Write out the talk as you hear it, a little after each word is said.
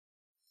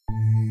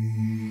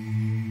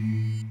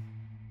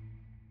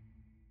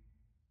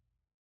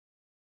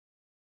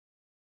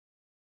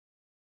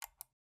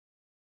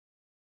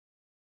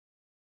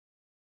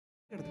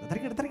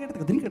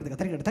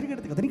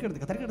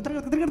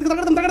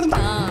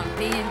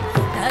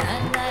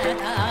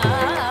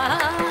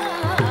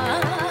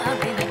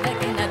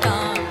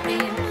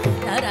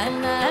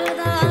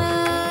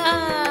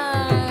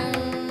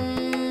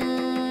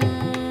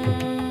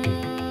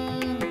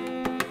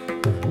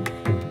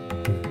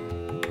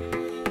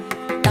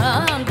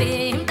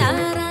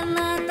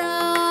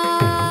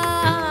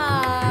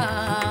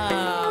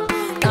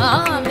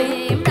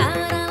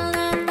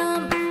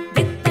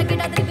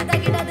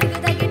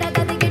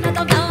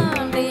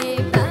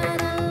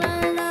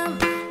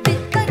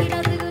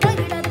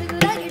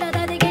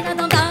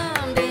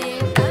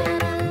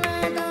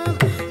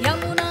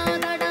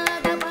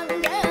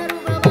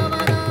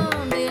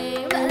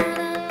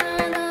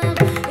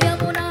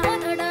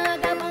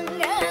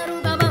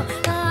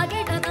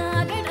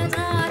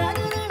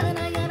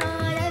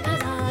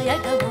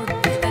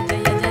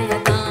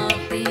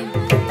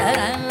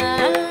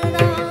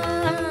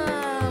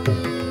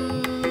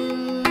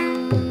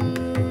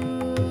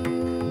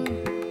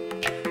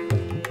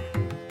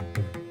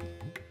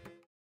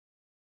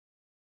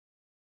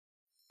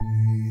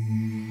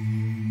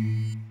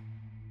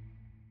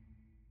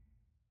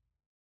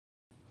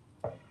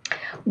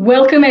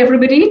Welcome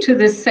everybody to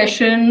this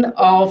session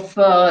of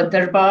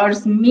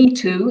Darbar's Me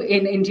Too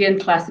in Indian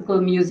Classical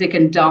Music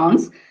and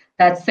Dance.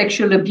 That's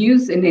sexual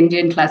abuse in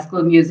Indian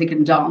classical music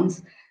and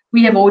dance.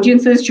 We have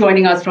audiences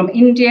joining us from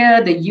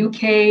India, the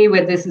UK,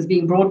 where this is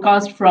being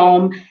broadcast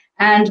from,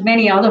 and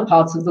many other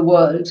parts of the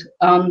world.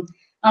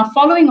 Now,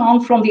 following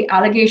on from the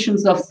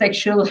allegations of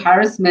sexual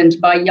harassment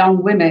by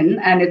young women,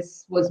 and it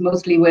was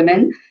mostly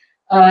women,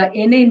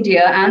 in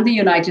India and the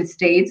United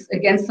States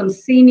against some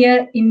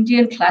senior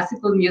Indian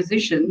classical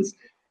musicians,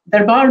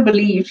 Darbar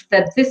believed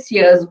that this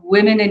year's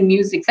Women in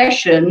Music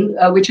session,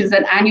 which is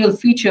an annual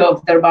feature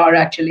of Darbar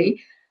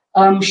actually,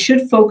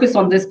 should focus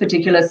on this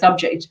particular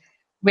subject.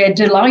 We're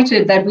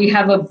delighted that we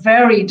have a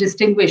very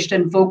distinguished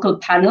and vocal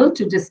panel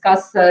to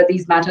discuss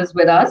these matters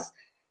with us.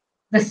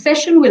 The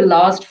session will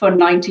last for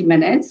 90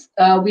 minutes.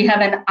 We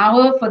have an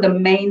hour for the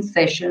main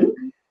session.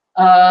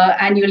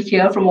 And you'll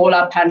hear from all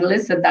our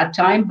panelists at that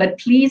time, but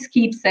please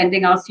keep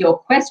sending us your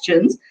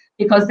questions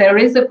because there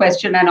is a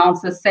question and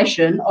answer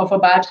session of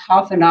about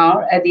half an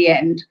hour at the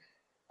end.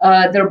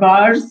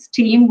 Darbar's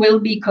team will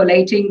be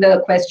collating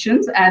the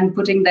questions and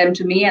putting them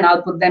to me, and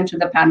I'll put them to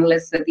the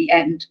panelists at the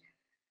end.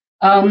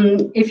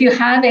 If you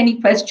have any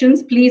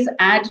questions, please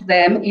add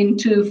them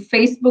into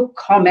Facebook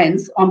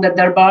comments on the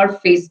Darbar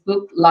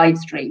Facebook live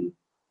stream.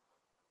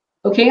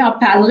 Okay, our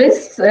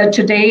panelists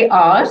today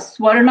are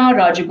Swarna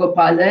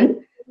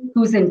Rajagopalan,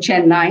 who's in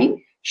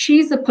Chennai.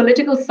 She's a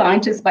political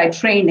scientist by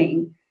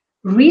training.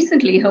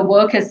 Recently, her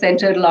work has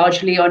centered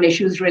largely on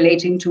issues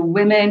relating to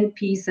women,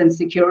 peace, and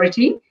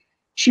security.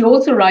 She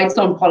also writes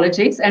on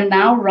politics and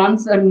now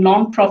runs a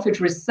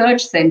non-profit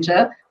research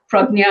center,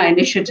 Prajnya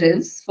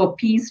Initiatives, for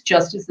peace,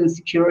 justice, and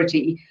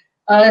security.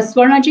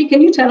 Swarnaji,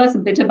 can you tell us a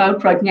bit about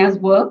Prajna's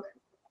work?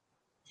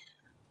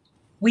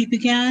 We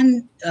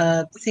began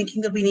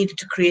thinking that we needed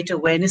to create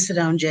awareness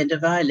around gender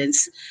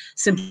violence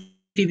simply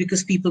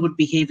because people would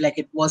behave like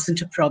it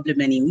wasn't a problem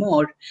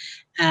anymore.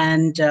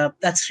 And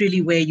that's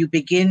really where you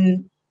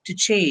begin to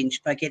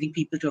change, by getting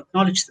people to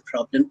acknowledge the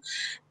problem.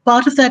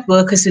 Part of that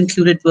work has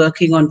included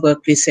working on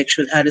workplace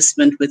sexual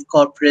harassment with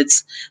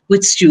corporates,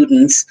 with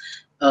students,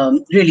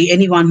 really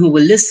anyone who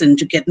will listen,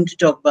 to get them to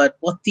talk about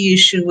what the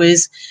issue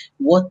is,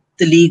 what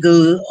the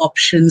legal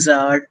options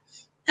are,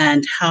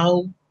 and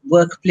how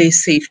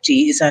workplace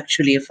safety is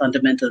actually a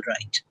fundamental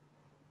right.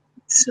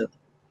 So,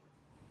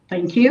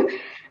 thank you.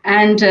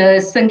 And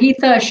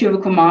Sangeeta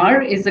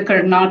Sivakumar is a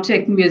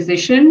Carnatic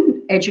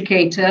musician,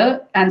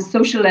 educator, and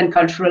social and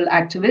cultural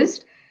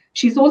activist.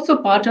 She's also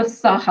part of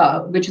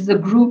SAHA, which is a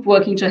group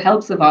working to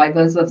help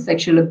survivors of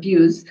sexual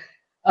abuse.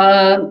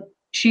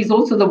 She's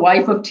also the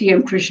wife of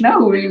TM Krishna,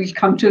 who we will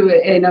come to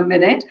in a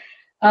minute.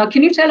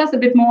 Can you tell us a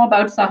bit more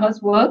about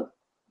SAHA's work?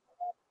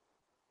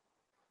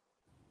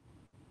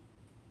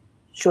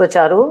 Sure,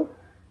 Charu.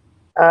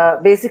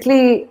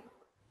 Basically,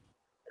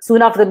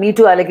 soon after the Me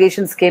Too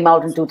allegations came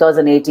out in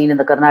 2018 in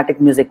the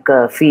Carnatic music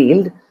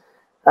field,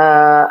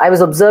 I was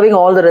observing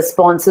all the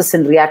responses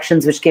and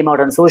reactions which came out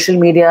on social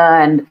media,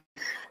 and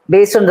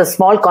based on the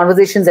small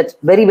conversations, that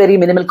very, very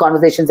minimal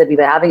conversations that we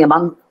were having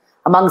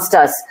amongst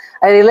us,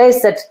 I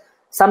realized that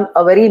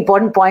a very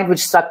important point which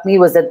struck me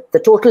was that the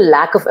total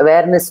lack of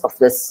awareness of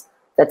this,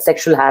 that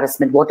sexual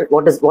harassment,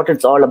 what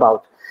it's all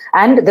about.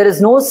 And there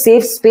is no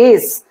safe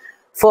space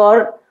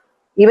for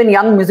even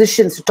young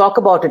musicians to talk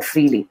about it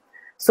freely.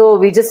 So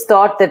we just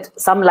thought that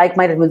some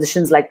like-minded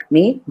musicians like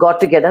me got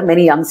together,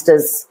 many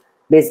youngsters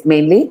based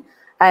mainly,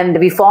 and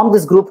we formed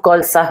this group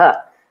called SAHA,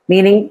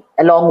 meaning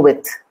along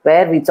with,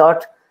 where we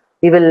thought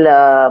we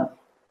will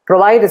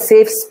provide a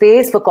safe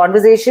space for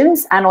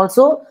conversations and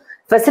also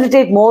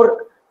facilitate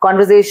more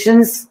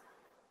conversations,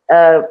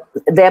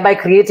 thereby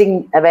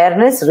creating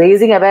awareness,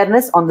 raising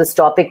awareness on this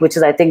topic, which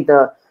is, I think,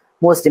 the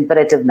most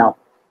imperative now,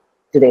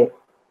 today.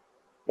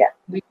 Yeah.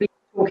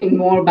 talking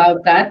more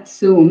about that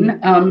soon.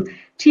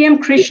 T.M.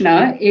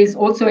 Krishna is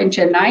also in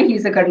Chennai.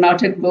 He's a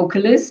Carnatic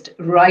vocalist,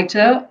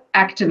 writer,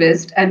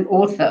 activist, and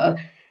author.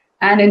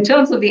 And in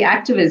terms of the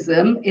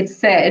activism, it's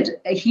said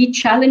he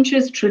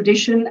challenges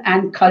tradition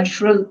and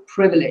cultural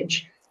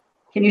privilege.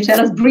 Can you tell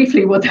us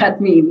briefly what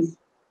that means?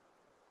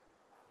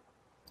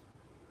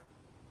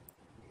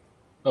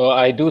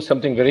 I do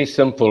something very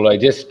simple. I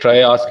just try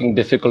asking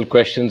difficult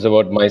questions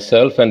about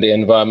myself and the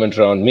environment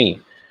around me.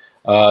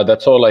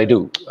 That's all I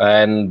do.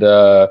 And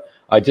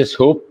I just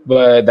hope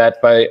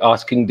that by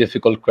asking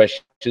difficult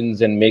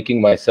questions and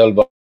making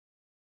myself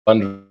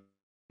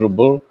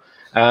vulnerable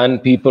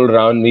and people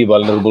around me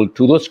vulnerable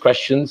to those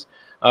questions,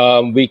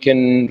 we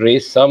can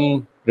raise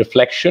some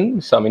reflection,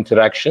 some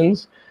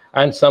interactions,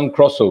 and some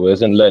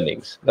crossovers and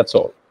learnings. That's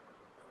all.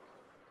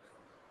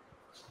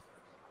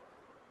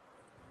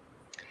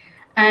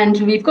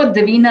 And we've got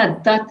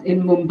Devina Dutt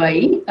in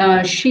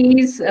Mumbai.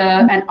 She's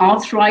an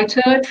arts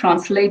writer,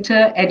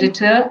 translator,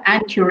 editor,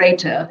 and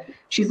curator.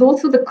 She's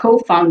also the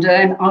co-founder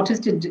and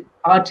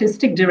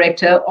artistic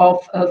director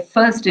of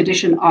First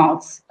Edition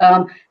Arts.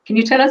 Can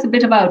you tell us a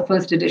bit about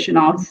First Edition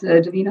Arts,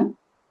 Devina?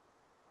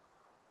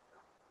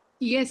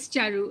 Yes,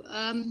 Charu.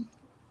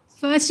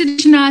 First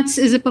Edition Arts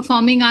is a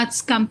performing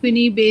arts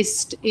company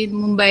based in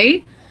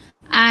Mumbai,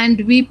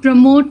 and we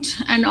promote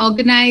and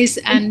organize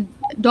and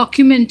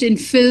document in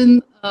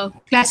film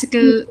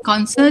classical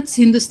concerts,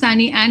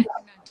 Hindustani and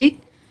Carnatic,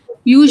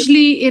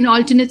 usually in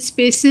alternate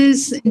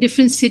spaces in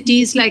different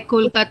cities like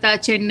Kolkata,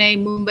 Chennai,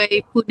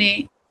 Mumbai,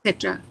 Pune,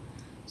 etc.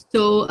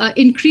 So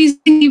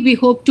increasingly, we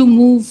hope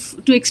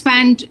to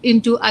expand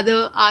into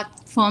other art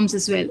forms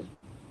as well.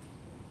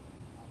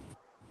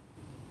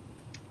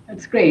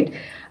 That's great.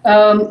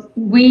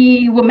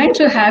 We were meant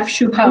to have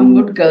Shubha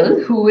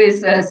Mudgal, who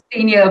is a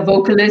senior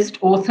vocalist,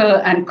 author,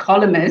 and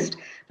columnist,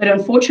 but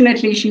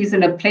unfortunately, she's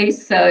in a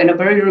place in a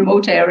very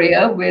remote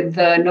area with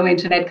no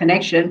internet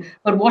connection.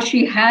 But what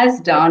she has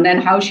done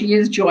and how she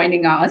is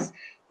joining us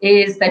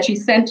is that she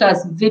sent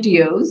us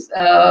videos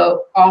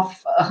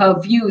of her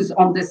views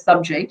on this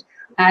subject,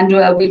 and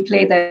we'll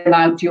play them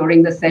out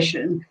during the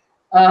session.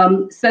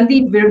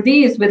 Sandeep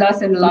Virdee is with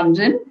us in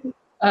London.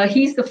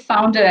 He's the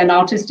founder and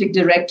artistic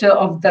director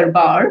of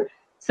Darbar.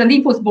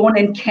 Sandeep was born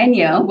in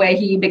Kenya, where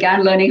he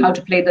began learning how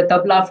to play the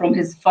tabla from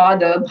his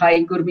father,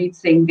 Bhai Gurmeet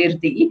Singh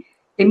Virdee.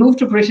 They moved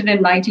to Britain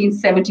in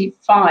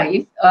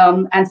 1975,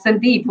 and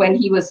Sandeep, when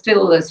he was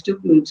still a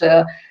student,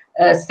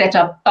 set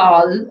up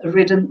Tal, the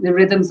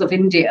Rhythms of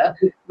India,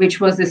 which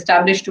was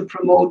established to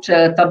promote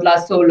tabla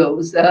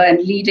solos, and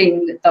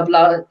leading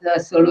tabla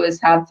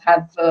soloists have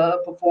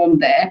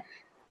performed there.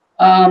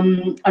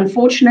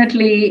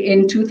 Unfortunately,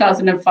 in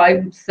 2005,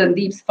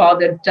 Sandeep's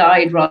father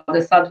died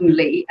rather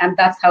suddenly, and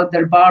that's how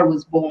Darbar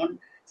was born.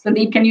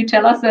 Sandeep, can you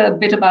tell us a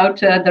bit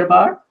about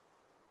Darbar?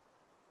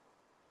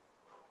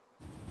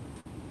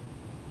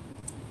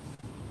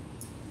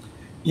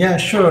 Yeah,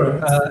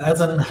 sure.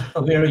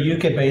 We're a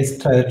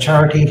UK-based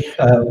charity.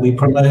 We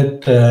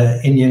promote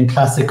Indian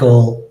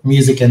classical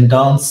music and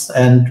dance,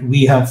 and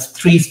we have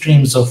 3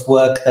 streams of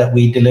work that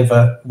we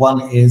deliver.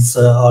 One is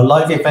our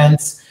live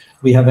events.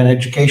 We have an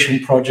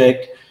education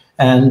project,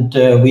 and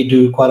we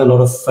do quite a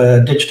lot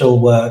of digital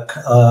work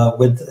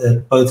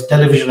with both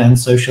television and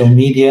social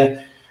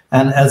media.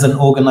 And as an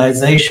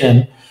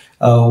organization,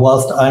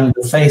 whilst I'm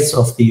the face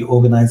of the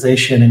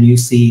organization and you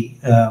see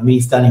me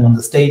standing on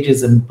the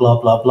stages and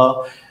blah, blah,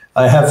 blah,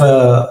 I have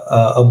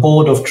a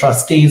board of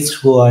trustees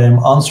who I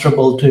am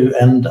answerable to,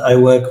 and I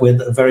work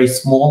with a very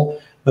small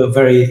but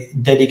very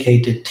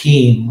dedicated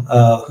team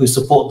who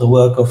support the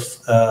work of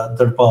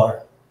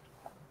Darbar.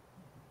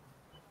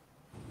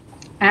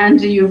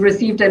 And you've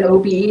received an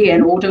OBE,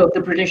 an Order of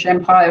the British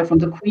Empire, from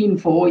the Queen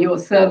for your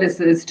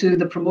services to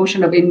the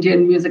promotion of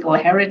Indian musical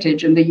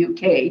heritage in the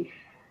UK.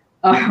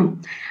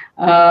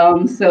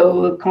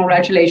 So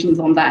congratulations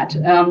on that.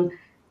 And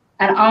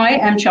I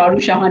am Charu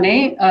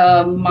Shahane.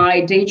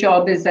 My day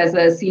job is as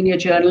a senior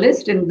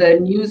journalist in the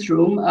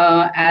newsroom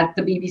at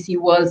the BBC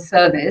World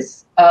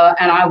Service.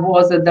 And I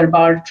was a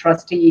Darbar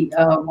trustee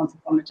once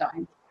upon a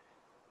time.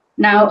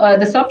 Now,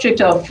 the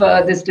subject of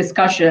this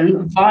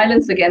discussion,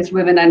 violence against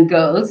women and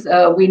girls,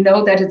 we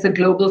know that it's a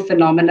global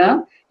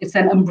phenomena. It's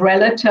an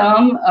umbrella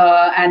term,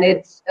 and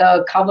it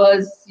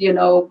covers,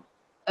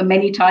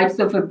 many types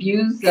of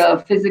abuse,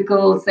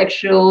 physical,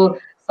 sexual,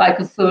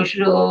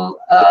 psychosocial,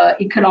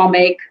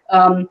 economic,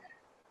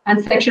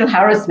 and sexual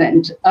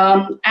harassment.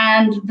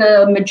 And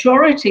the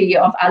majority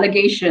of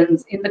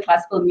allegations in the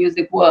classical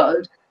music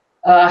world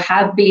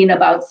have been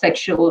about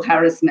sexual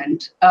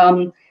harassment.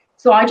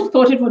 So I just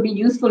thought it would be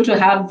useful to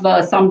have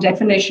some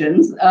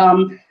definitions.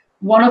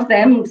 One of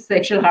them,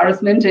 sexual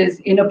harassment, is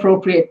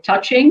inappropriate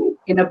touching,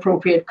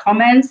 inappropriate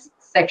comments,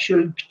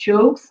 sexual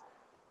jokes,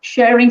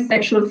 sharing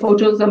sexual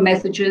photos or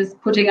messages,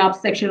 putting up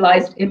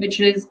sexualized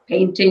images,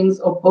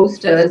 paintings, or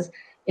posters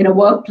in a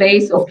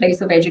workplace or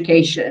place of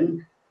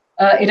education.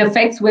 It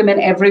affects women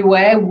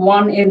everywhere.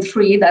 1 in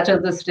 3, that are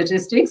the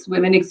statistics,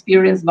 women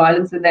experience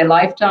violence in their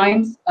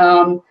lifetimes.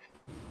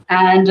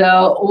 And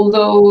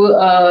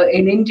although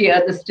in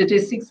India, the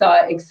statistics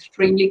are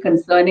extremely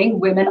concerning,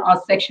 women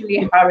are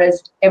sexually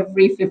harassed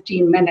every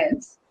 15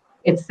 minutes,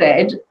 it's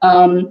said.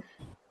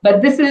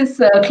 But this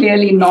is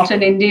clearly not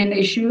an Indian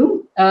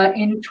issue.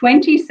 In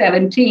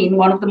 2017,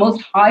 one of the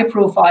most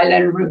high-profile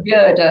and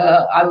revered,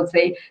 I would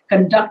say,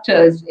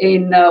 conductors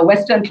in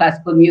Western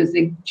classical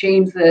music,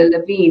 James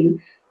Levine,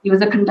 he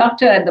was a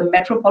conductor at the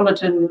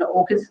Metropolitan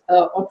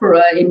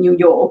Opera in New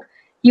York.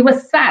 He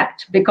was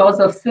sacked because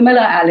of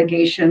similar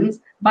allegations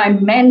by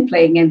men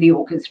playing in the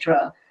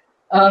orchestra.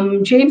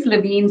 James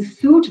Levine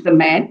sued the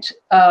Met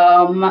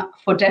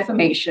for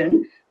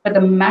defamation, but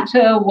the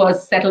matter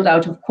was settled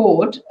out of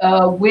court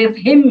with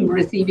him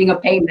receiving a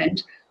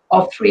payment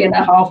of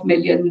 $3.5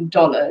 million.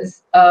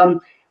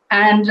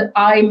 And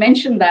I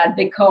mention that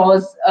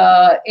because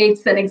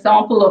it's an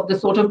example of the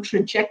sort of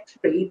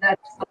trajectory that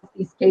some of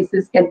these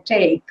cases can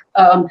take.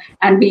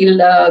 And we'll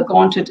go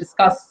on to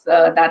discuss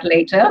that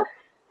later.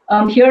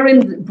 Here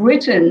in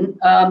Britain,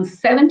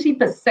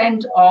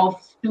 70%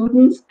 of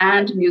students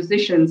and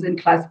musicians in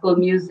classical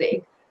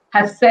music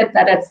have said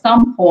that at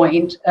some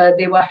point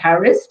they were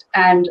harassed,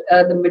 and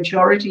the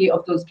majority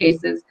of those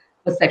cases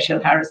were sexual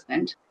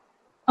harassment.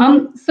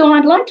 So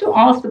I'd like to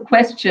ask the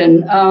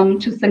question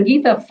to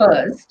Sangeeta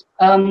first.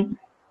 In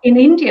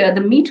India, the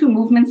Me Too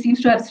movement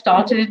seems to have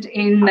started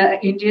in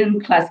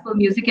Indian classical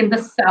music in the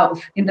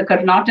South, in the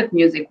Carnatic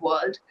music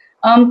world.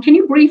 Can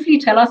you briefly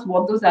tell us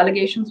what those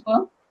allegations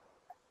were?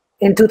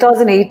 In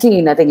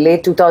 2018, I think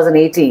late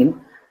 2018,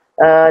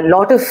 a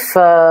lot of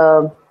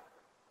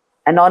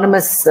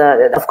anonymous,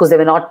 of course, they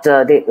were not,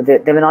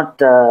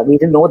 we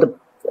didn't know the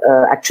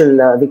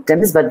actual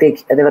victims, but there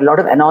were a lot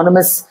of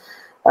anonymous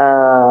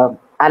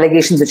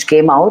allegations which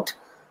came out.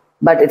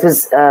 But it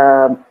was,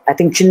 I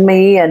think,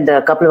 Chinmayi and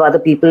a couple of other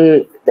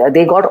people,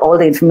 they got all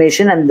the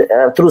information and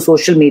through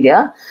social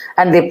media,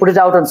 and they put it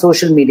out on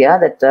social media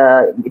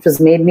that it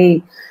was made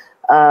me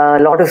a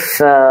lot of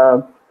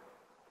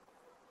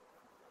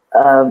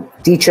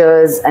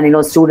teachers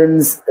and,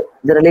 students,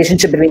 the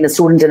relationship between a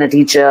student and a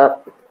teacher,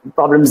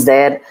 problems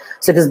there.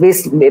 So it was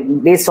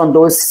based on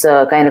those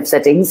kind of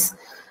settings.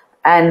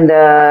 And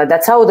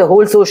that's how the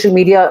whole social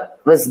media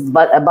was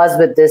abuzz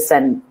with this,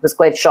 and it was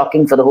quite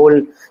shocking for the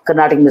whole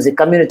Carnatic music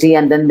community.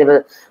 And then there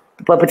were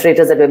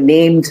perpetrators that were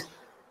named.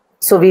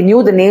 So we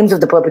knew the names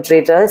of the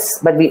perpetrators,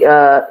 but we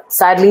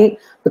sadly,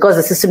 because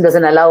the system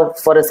doesn't allow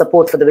for a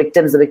support for the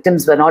victims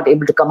were not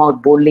able to come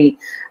out boldly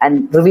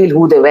and reveal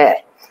who they were.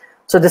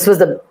 So this was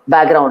the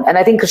background. And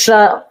I think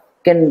Krishna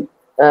can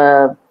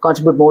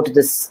contribute more to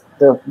this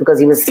because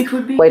he was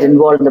quite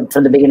involved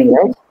from the beginning,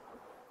 right?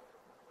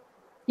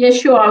 Yes,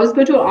 sure. I was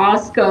going to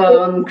ask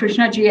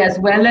Krishna ji as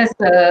well as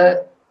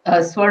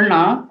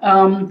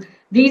Swarna.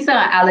 These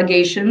are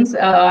allegations.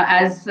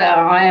 As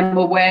I am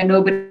aware,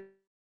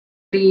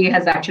 nobody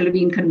has actually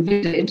been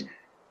convicted.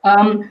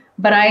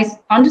 But I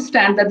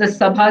understand that the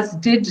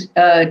Sabhas did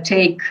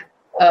take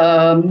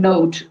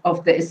note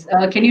of this.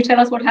 Can you tell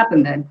us what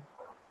happened then?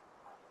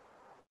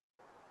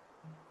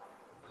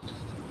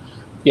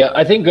 Yeah,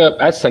 I think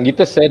as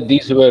Sangeeta said,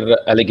 these were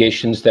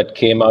allegations that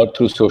came out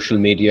through social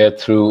media,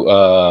 through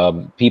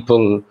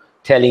people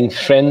telling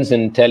friends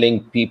and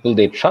telling people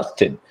they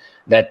trusted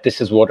that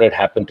this is what had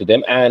happened to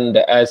them. And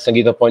as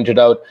Sangeeta pointed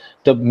out,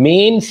 the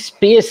main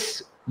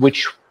space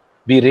which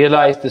we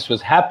realized this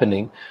was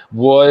happening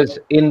was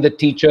in the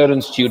teacher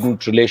and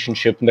student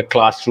relationship in the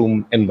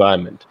classroom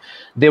environment.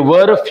 There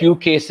were a few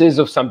cases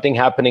of something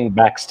happening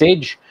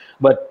backstage,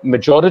 but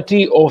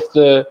majority of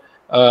the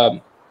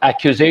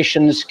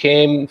accusations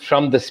came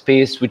from the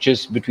space which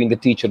is between the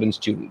teacher and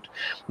student.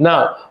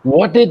 Now,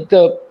 what did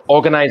the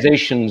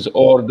organizations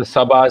or the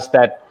sabhas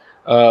that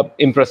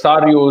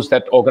impresarios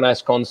that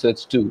organize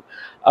concerts do?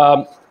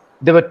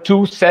 There were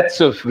two sets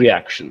of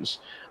reactions.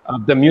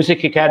 The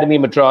Music Academy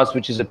Madras,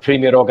 which is a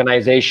premier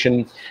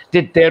organization,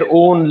 did their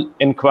own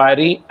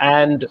inquiry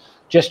and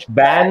just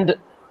banned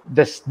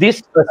this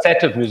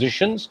set of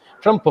musicians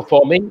from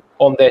performing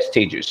on their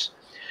stages.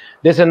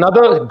 There's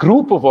another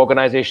group of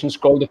organizations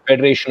called the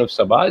Federation of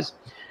Sabhas,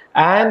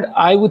 and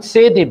I would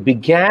say they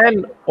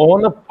began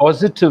on a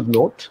positive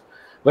note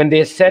when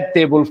they said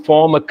they will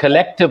form a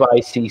collective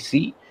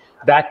ICC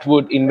that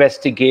would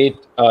investigate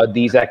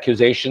these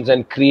accusations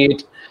and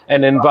create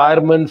an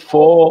environment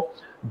for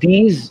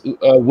these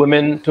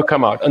women to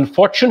come out.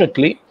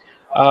 Unfortunately,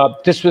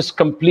 this was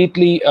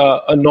completely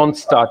a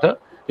non-starter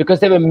because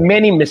there were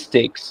many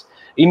mistakes,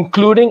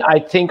 including,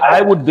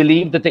 I would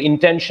believe that the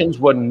intentions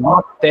were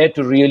not there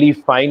to really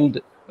find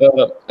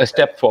a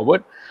step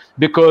forward,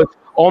 because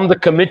on the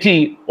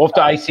committee of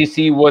the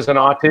ICC was an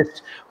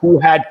artist who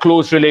had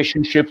close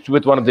relationships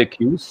with one of the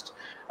accused,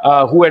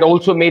 who had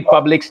also made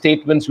public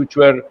statements which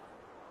were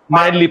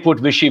mildly put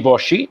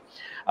wishy-washy.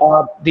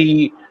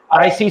 The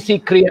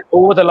ICC,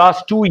 over the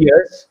last 2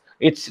 years,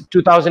 it's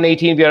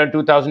 2018, we are in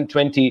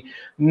 2020,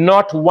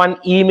 not one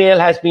email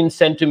has been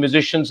sent to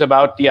musicians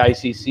about the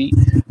ICC.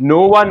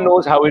 No one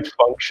knows how it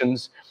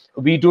functions.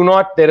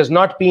 There has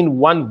not been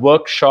one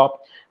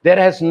workshop. there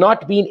has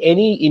not been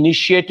any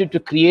initiative to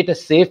create a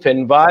safe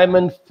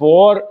environment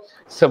for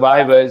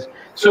survivors.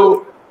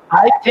 So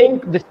I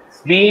think this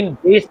has been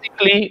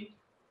basically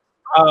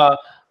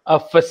a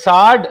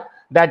facade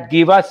that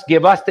gave us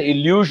the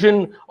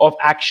illusion of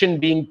action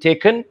being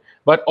taken,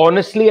 but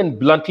honestly and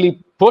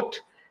bluntly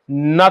put,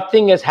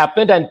 nothing has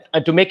happened. And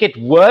to make it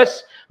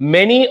worse,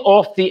 many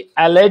of the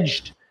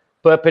alleged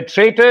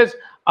perpetrators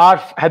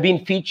have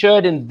been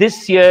featured in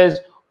this year's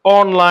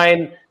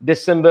online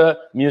December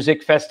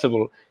Music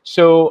Festival.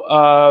 So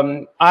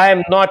I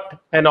am not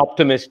an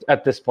optimist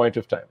at this point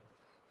of time.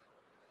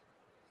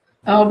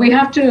 We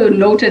have to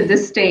note at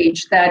this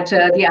stage that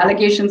the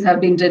allegations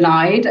have been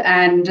denied,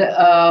 and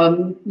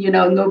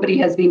nobody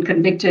has been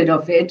convicted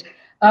of it.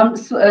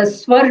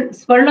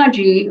 Swarna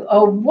ji,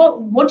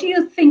 what do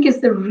you think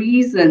is the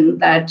reason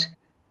that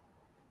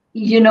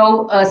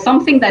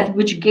something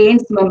which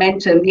gains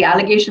momentum, the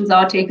allegations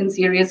are taken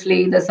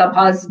seriously? The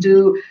sabhas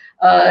do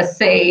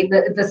say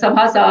the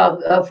sabhas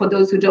are, for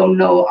those who don't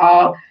know,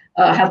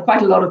 have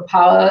quite a lot of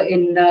power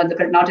in the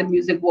Carnatic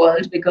music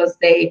world, because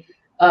they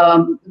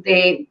put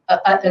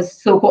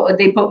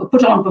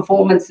on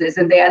performances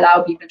and they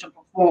allow people to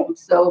perform.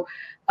 So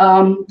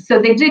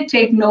they did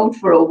take note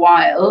for a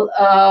while.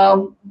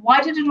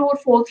 Why did it all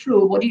fall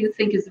through? What do you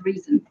think is the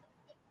reason?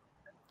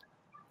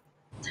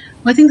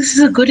 I think this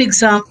is a good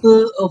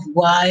example of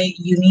why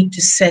you need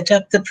to set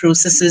up the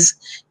processes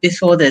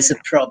before there's a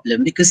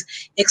problem, because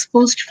ex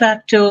post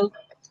facto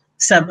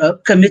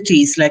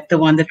committees like the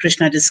one that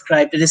Krishna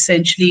described are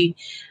essentially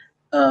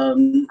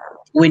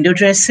window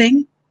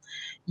dressing.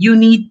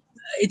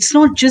 It's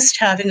not just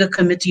having a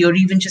committee or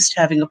even just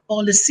having a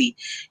policy.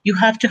 You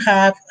have to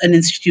have an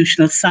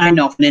institutional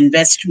sign-off, an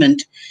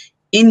investment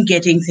in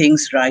getting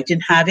things right, in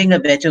having a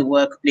better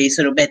workplace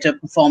or a better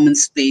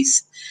performance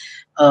space,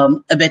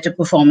 a better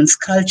performance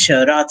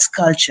culture, arts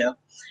culture.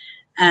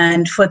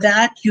 And for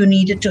that, you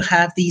needed to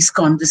have these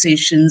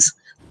conversations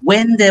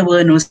when there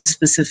were no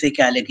specific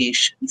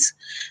allegations.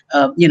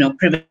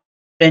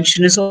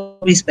 Prevention is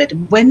always better.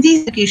 When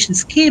these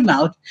allegations came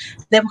out,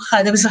 there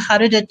was a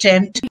hurried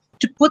attempt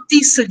to put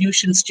these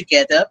solutions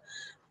together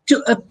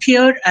to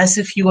appear as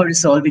if you are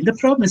resolving the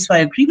problem. So I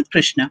agree with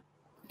Krishna.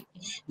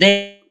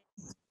 Very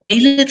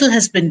little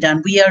has been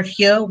done. We are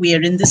here, we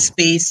are in this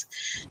space,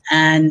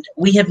 and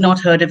we have not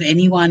heard of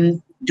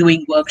anyone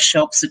doing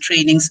workshops or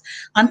trainings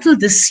until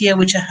this year,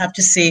 which I have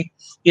to say,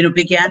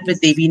 began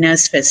with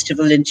Devina's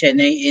festival in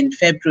Chennai in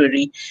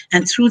February.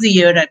 And through the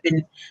year, I've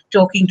been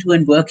talking to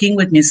and working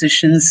with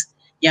musicians,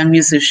 young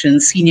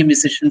musicians, senior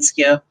musicians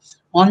here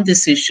on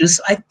this issue.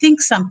 So I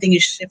think something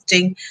is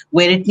shifting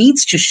where it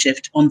needs to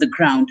shift on the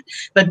ground.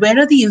 But where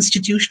are the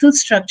institutional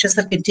structures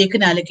that can take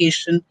an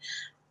allegation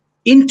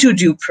into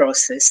due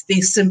process?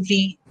 They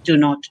simply do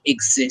not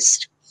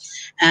exist.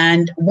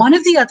 And one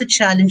of the other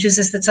challenges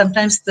is that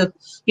sometimes the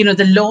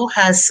law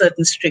has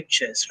certain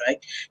strictures,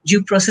 right?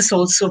 Due process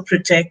also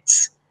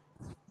protects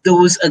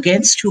those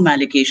against whom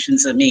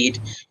allegations are made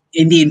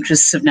in the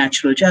interests of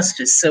natural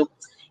justice. So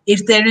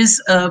if there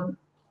is a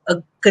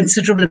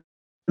considerable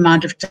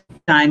amount of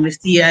time, if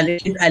the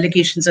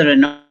allegations are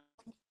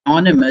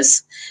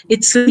anonymous,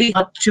 it's certainly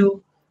hard to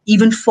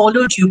even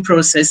follow due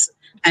process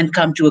and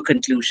come to a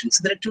conclusion.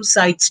 So there are two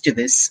sides to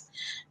this.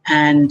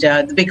 And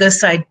the bigger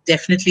side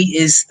definitely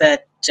is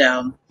that,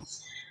 an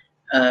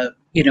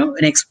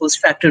ex post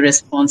facto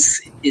response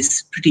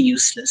is pretty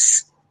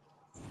useless.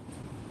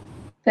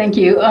 Thank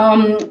you.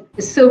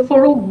 So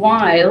for a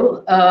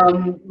while,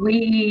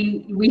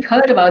 we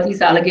heard about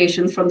these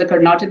allegations from the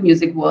Carnatic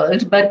music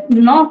world, but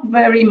not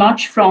very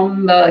much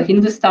from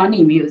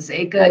Hindustani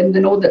music.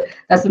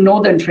 That's the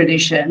northern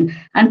tradition,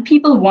 and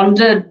people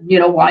wondered,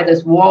 why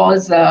this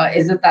was.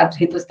 Is it that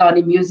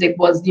Hindustani music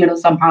was,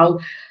 somehow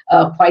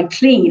quite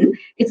clean?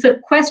 It's a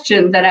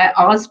question that I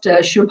asked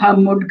Shubha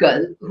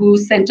Mudgal, who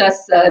sent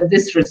us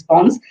this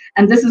response,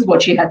 and this is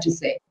what she had to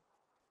say.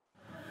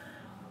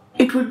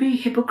 It would be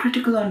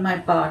hypocritical on my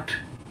part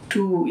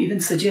to even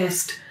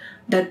suggest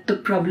that the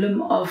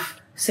problem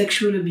of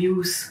sexual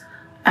abuse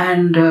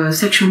and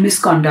sexual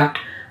misconduct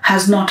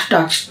has not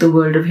touched the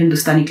world of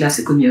Hindustani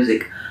classical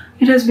music.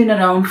 It has been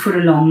around for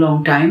a long,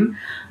 long time,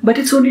 but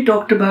it's only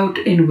talked about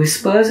in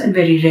whispers, and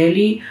very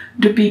rarely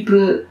do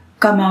people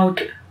come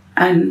out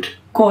and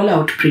call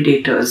out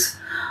predators.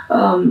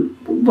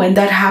 When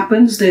that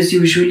happens, there's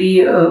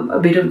usually a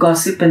bit of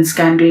gossip and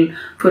scandal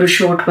for a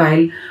short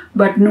while,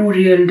 but no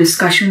real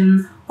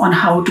discussion on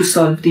how to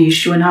solve the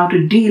issue and how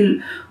to deal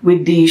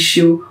with the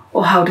issue,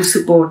 or how to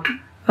support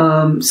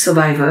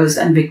survivors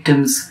and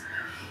victims.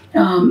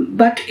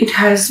 But it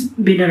has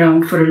been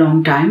around for a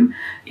long time.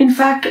 In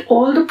fact,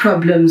 all the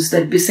problems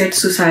that beset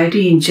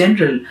society in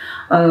general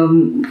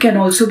can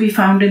also be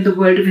found in the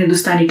world of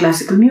Hindustani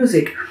classical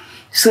music.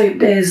 So if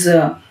there's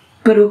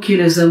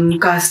parochialism,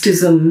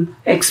 casteism,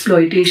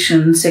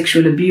 exploitation,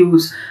 sexual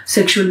abuse,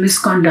 sexual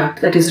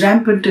misconduct that is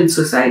rampant in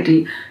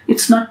society,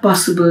 it's not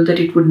possible that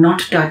it would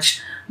not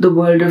touch the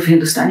world of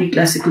Hindustani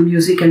classical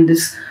music, and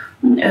this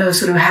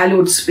sort of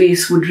hallowed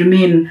space would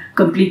remain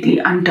completely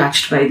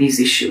untouched by these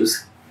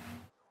issues.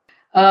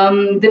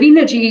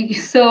 Devina ji,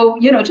 so,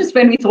 just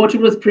when we thought it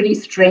was pretty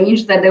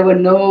strange that there were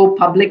no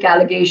public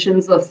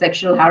allegations of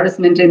sexual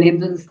harassment in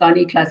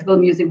Hindustani classical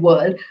music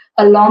world,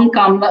 along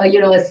come,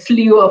 a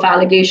slew of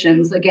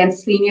allegations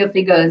against senior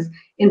figures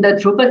in the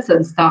Drupad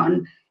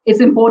Sansthan. It's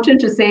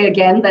important to say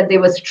again that they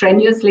were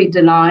strenuously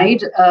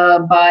denied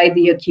by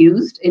the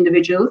accused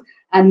individuals,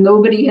 and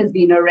nobody has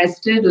been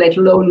arrested, let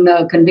alone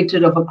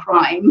convicted of a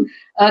crime.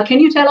 Can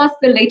you tell us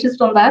the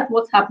latest on that?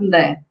 What's happened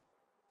there?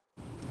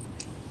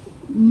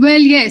 Well,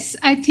 yes,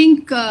 I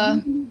think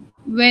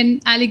when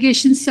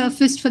allegations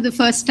surfaced for the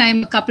first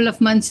time a couple of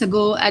months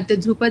ago at the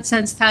Drupad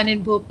Sansthan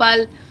in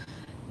Bhopal,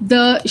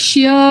 the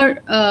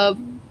sheer,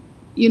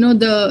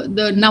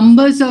 the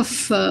numbers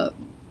of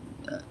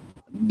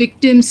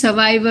victims,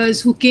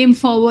 survivors who came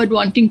forward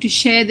wanting to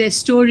share their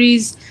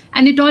stories,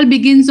 and it all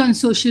begins on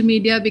social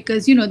media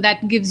because,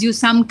 that gives you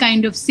some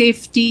kind of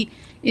safety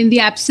in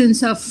the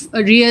absence of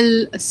a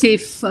real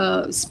safe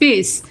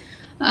space.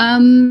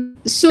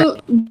 So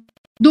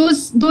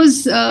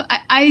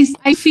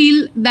I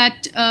feel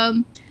that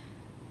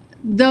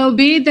the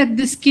way that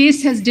this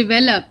case has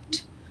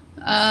developed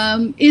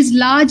is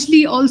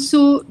largely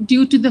also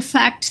due to the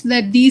fact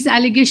that these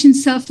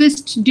allegations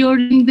surfaced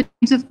during the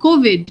times of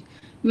COVID,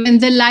 when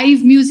the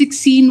live music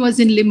scene was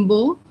in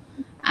limbo,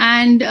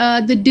 and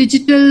the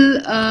digital,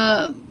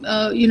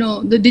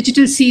 the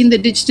digital scene, the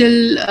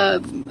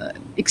digital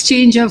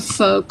exchange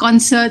of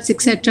concerts,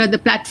 etc., the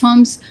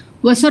platforms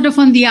were sort of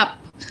on the up.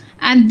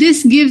 And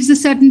this gives a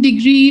certain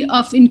degree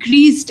of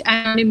increased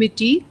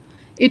anonymity.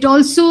 It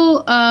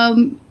also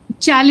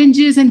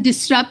challenges and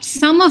disrupts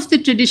some of the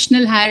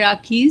traditional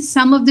hierarchies,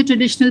 some of the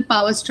traditional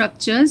power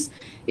structures.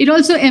 It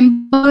also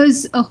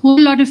empowers a whole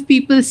lot of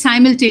people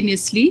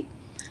simultaneously.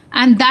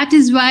 And that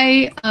is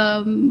why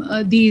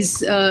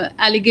these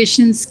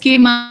allegations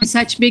came out in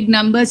such big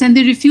numbers, and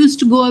they refused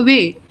to go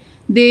away.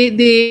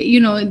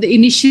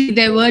 Initially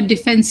there were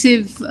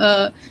defensive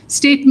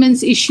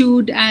statements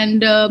issued,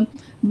 and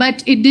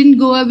but it didn't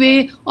go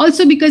away.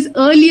 Also because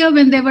earlier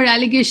when there were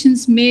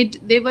allegations made,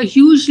 they were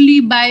usually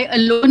by a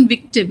lone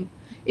victim.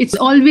 It's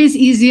always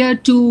easier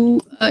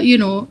to,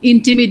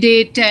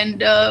 intimidate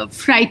and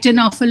frighten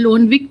off a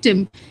lone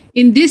victim.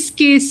 In this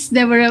case,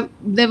 there were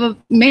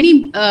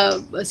many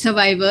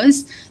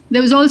survivors.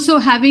 There was also,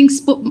 having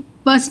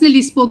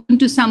personally spoken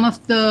to some of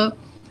the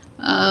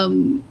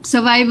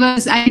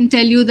survivors, I can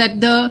tell you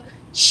that the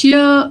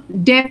sheer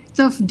depth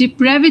of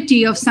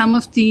depravity of some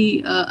of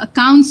the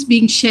accounts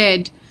being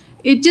shared,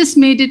 it just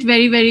made it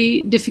very,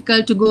 very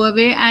difficult to go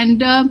away.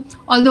 And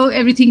although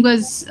everything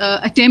was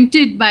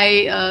attempted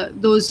by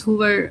those who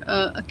were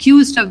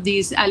accused of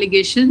these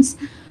allegations,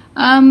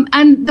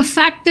 and the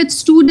fact that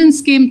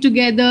students came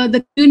together,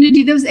 the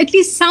community, there was at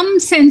least some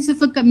sense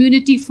of a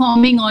community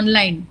forming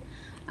online.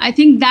 I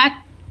think that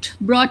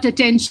brought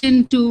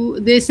attention to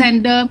this,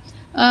 and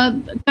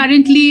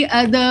currently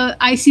the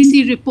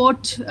ICC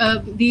report,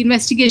 the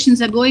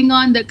investigations are going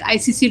on. The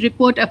ICC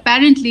report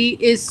apparently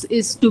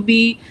is to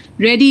be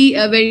ready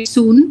very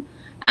soon,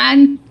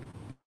 and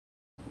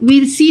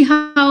we'll see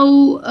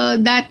how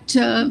that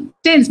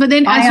tends. But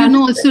then, as you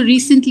know, also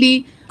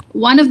recently,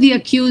 one of the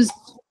accused,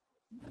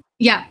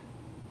 yeah.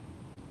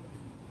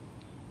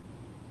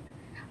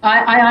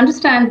 I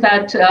understand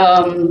that,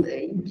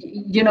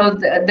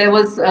 there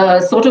was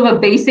sort of a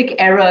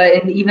basic error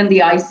in even the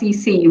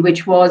ICC,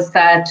 which was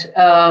that,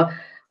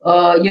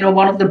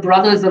 one of the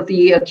brothers of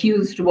the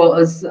accused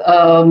was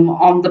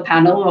on the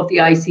panel of the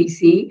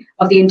ICC,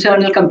 of the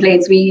internal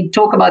complaints. We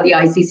talk about the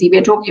ICC,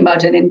 we're talking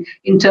about an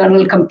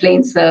internal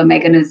complaints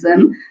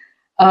mechanism.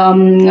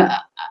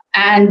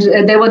 And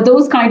there were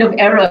those kind of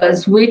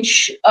errors,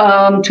 which,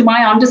 to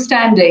my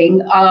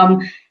understanding,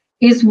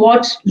 is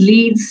what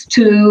leads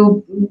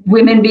to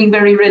women being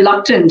very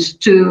reluctant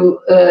to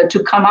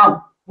come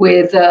out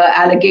with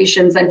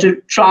allegations and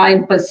to try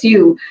and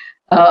pursue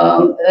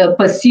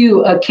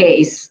a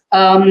case.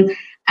 And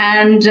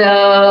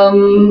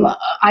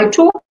I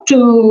talked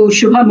to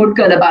Shubha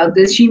Mudgal about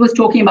this. She was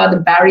talking about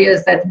the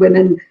barriers that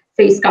women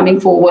face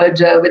coming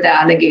forward with their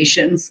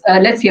allegations.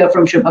 Let's hear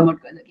from Shubha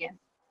Mudgal again.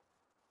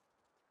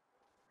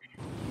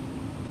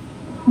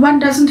 One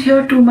doesn't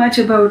hear too much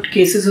about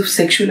cases of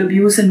sexual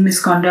abuse and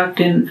misconduct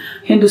in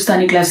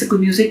Hindustani classical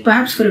music,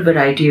 perhaps for a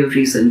variety of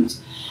reasons.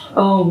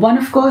 One,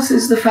 of course,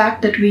 is the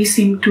fact that we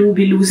seem to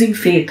be losing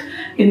faith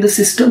in the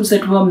systems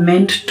that were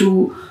meant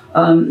to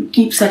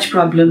keep such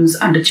problems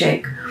under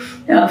check.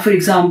 For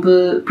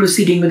example,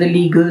 proceeding with a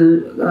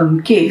legal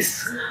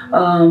case,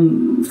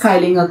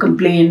 filing a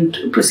complaint,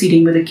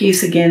 proceeding with a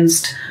case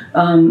against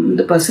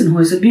the person who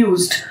is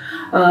abused.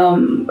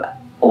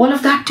 All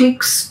of that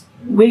takes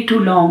way too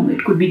long.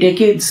 It could be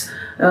decades,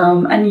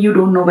 and you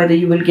don't know whether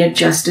you will get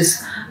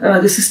justice.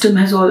 The system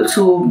has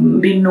also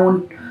been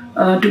known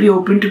to be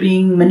open to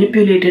being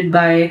manipulated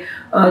by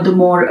the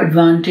more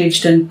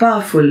advantaged and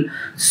powerful.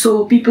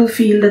 So people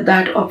feel that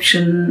that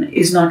option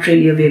is not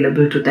really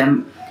available to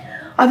them.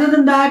 Other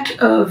than that,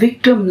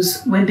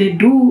 victims, when they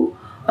do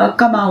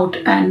come out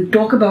and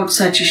talk about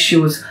such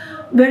issues,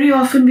 very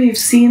often we've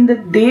seen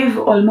that they've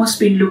almost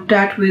been looked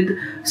at with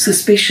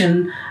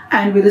suspicion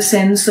and with a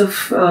sense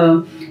of,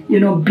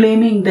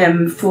 blaming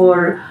them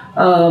for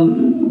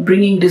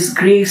bringing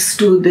disgrace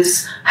to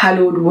this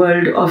hallowed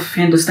world of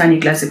Hindustani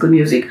classical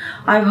music.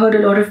 I've heard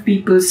a lot of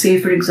people say,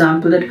 for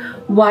example, that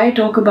why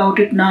talk about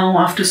it now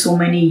after so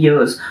many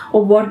years?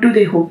 Or what do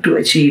they hope to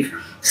achieve?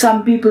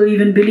 Some people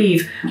even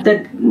believe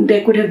that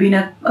there could have been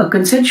a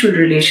consensual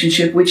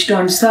relationship which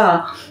turned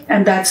sour,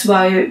 and that's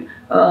why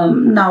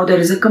now there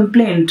is a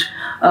complaint.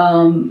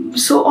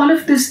 So all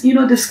of this,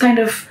 this kind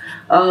of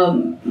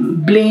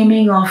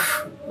blaming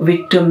of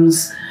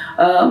victims,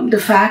 the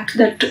fact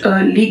that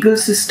legal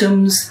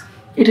systems,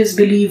 it is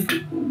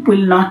believed,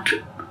 will not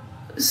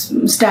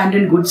stand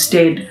in good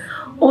stead.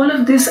 All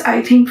of this,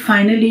 I think,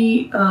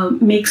 finally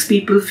makes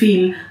people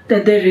feel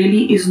that there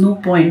really is no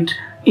point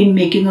in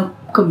making a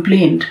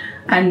complaint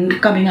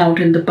and coming out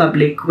in the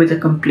public with a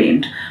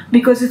complaint,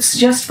 because it's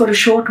just for a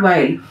short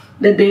while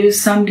that there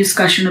is some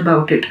discussion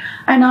about it.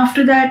 And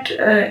after that,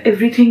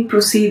 everything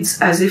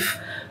proceeds as if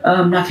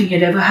nothing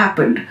had ever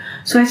happened.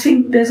 So I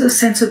think there's a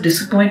sense of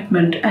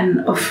disappointment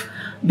and of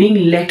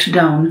being let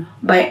down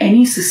by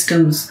any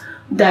systems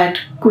that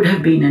could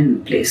have been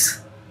in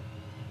place.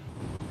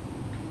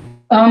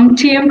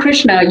 T.M.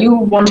 Krishna, you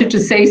wanted to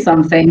say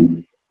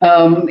something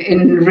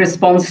in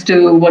response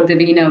to what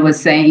Devina was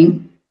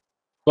saying.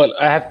 Well,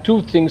 I have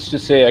two things to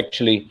say,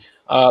 actually.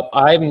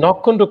 I'm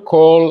not going to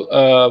call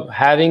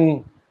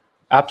having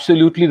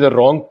absolutely the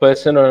wrong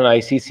person on an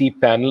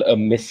ICC panel a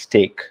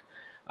mistake.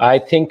 I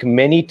think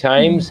many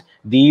times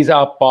these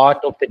are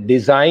part of the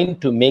design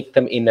to make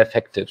them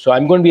ineffective. So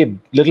I'm going to be a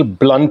little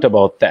blunt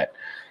about that.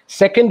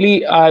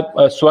 Secondly,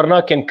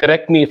 Swarna can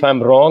correct me if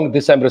I'm wrong.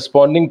 This I'm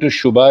responding to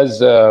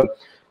Shubha's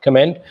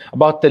comment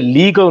about the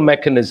legal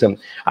mechanism.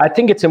 I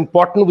think it's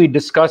important we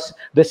discuss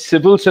the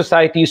civil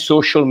society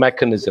social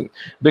mechanism,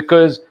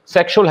 because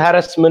sexual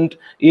harassment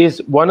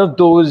is one of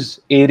those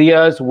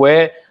areas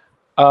where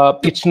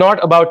it's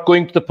not about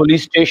going to the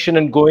police station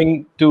and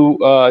going to,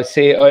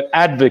 say, an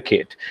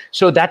advocate.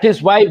 So that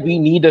is why we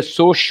need a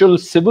social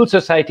civil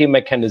society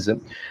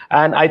mechanism.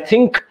 And I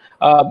think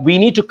we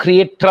need to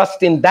create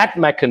trust in that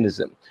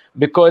mechanism,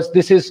 because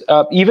this is,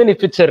 even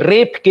if it's a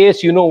rape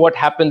case, you know what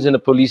happens in a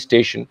police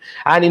station.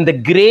 And in the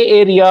gray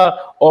area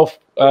of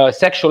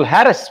sexual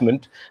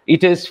harassment,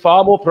 it is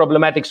far more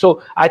problematic.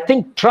 So I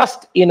think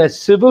trust in a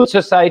civil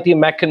society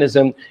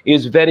mechanism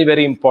is very,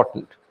 very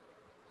important.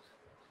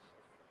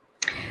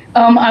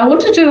 I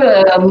wanted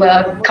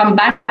to come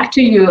back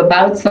to you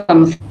about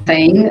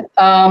something.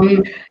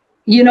 One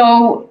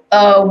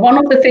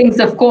of the things,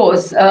 of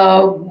course,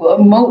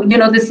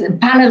 this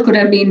panel could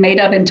have been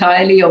made up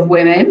entirely of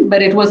women,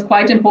 but it was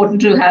quite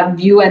important to have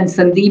you and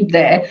Sandeep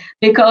there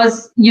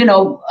because,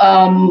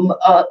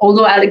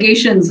 although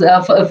allegations,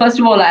 first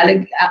of all,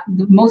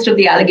 most of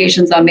the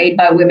allegations are made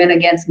by women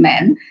against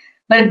men,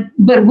 but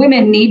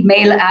women need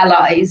male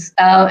allies.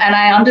 And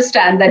I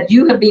understand that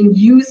you have been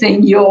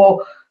using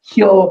your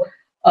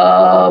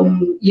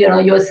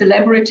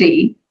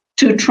celebrity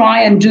to try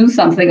and do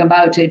something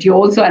about it. You're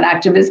also an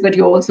activist, but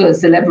you're also a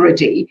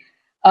celebrity.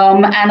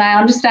 And I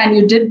understand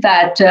you did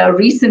that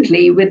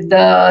recently with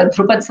the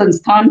Drupad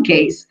Sansthan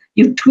case.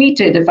 You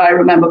tweeted, if I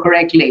remember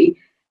correctly,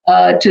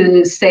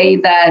 to say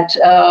that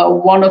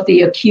one of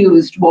the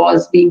accused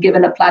was being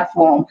given a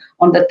platform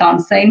on the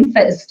Tansen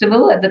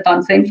Festival, at the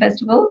Tansen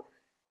Festival.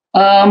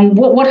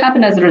 What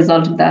happened as a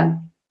result of that?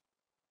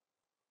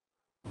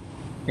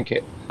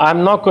 Okay,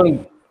 I'm not going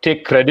to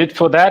take credit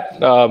for that.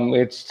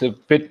 It's a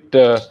bit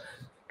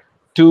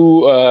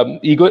too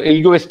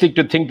egoistic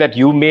to think that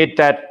you made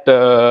that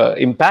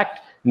impact.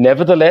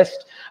 Nevertheless,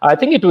 I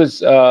think it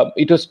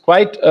was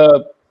quite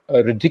a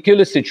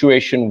ridiculous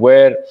situation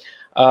where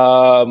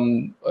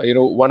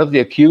one of the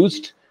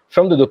accused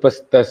from the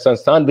Drupad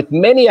Sansthan, with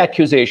many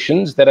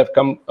accusations that have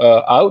come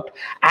out,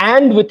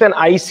 and with an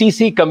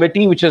ICC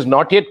committee which has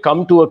not yet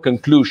come to a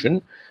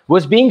conclusion,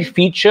 was being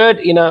featured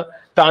in a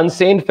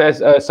Tansen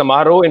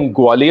Samaro in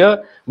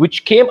Gwalior,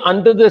 which came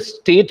under the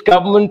state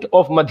government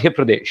of Madhya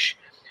Pradesh.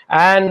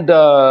 And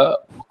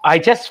I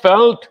just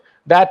felt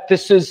that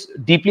this is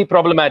deeply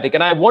problematic.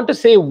 And I want to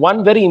say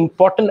one very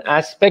important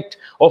aspect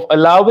of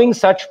allowing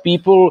such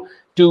people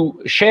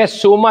to share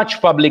so much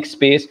public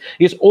space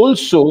is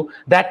also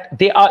that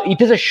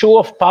it is a show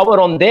of power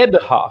on their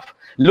behalf.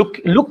 Look,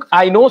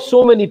 I know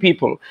so many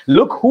people.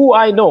 Look who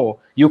I know.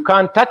 You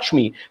can't touch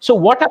me. So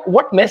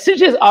what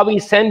messages are we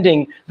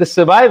sending the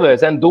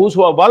survivors and those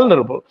who are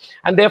vulnerable?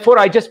 And therefore,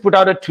 I just put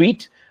out a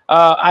tweet.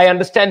 I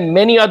understand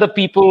many other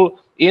people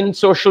in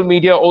social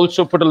media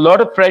also put a lot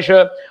of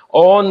pressure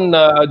on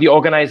the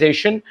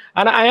organization.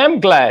 And I am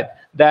glad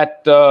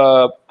that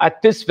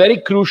at this very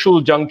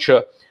crucial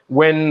juncture,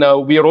 when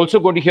we are also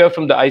going to hear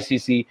from the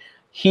ICC,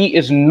 he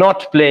is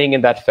not playing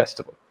in that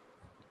festival.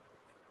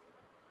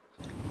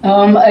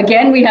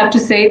 Again, we have to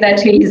say that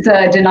he's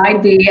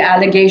denied the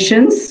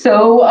allegations.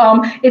 So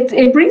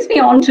it brings me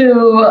on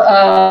to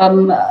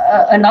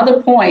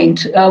another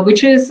point,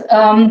 which is,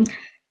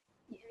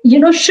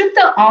 should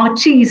the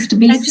artist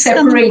be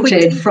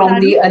separated from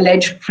the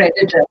alleged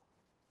predator?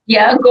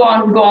 Yeah, go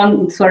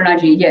on,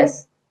 Swarnaji,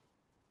 yes.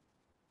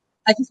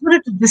 I just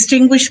wanted to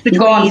distinguish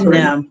between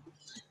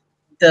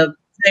the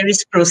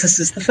various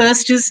processes. The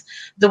first is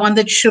the one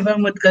that Shubha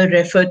Mudgal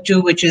referred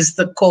to, which is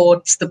the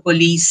courts, the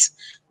police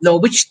law,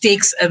 which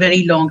takes a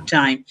very long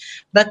time.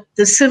 But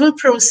the civil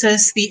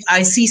process, the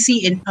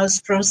ICC in-house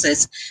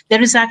process,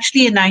 there is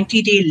actually a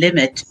 90-day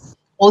limit.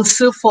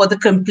 Also for the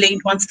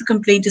complaint, once the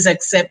complaint is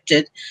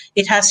accepted,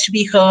 it has to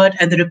be heard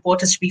and the report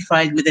has to be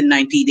filed within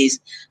 90 days.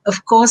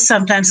 Of course,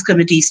 sometimes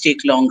committees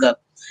take longer,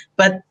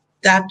 but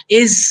that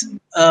is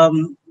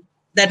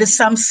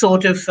some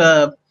sort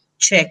of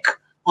check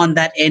on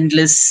that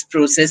endless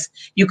process.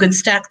 You can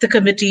stack the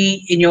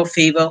committee in your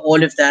favor,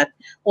 all of that.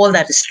 All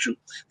that is true.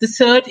 The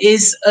third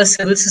is a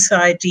civil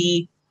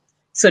society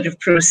sort of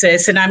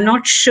process. And I'm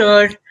not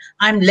sure,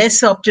 I'm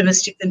less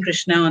optimistic than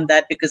Krishna on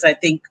that because I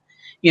think,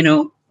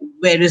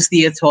 where is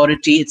the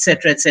authority, et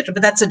cetera,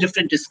 but that's a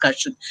different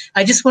discussion.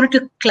 I just wanted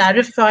to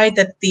clarify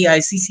that the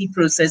ICC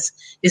process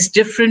is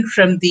different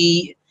from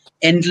the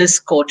endless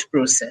court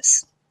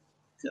process.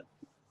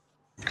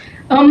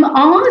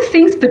 Are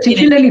things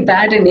particularly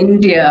bad in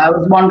India? I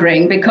was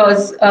wondering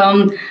because,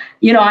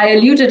 I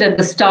alluded at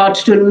the start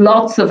to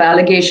lots of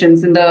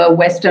allegations in the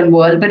Western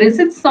world, but is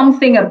it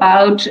something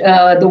about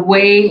the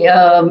way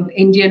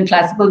Indian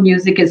classical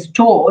music is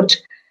taught,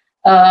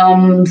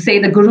 say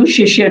the Guru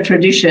Shishya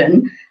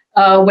tradition,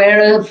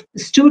 where a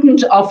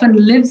student often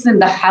lives in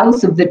the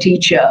house of the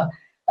teacher?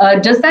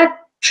 Does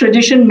that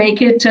tradition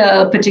make it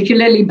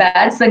particularly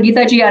bad?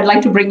 Sangeeta ji, I'd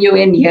like to bring you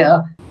in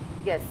here.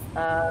 Yes.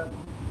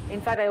 In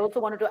fact, I also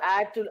wanted to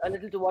add a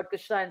little to what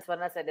Krishna and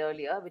Swarna said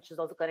earlier, which is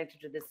also connected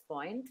to this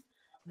point.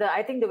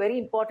 I think the very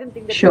important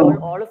thing that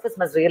all of us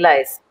must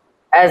realize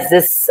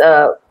as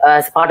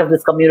part of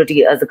this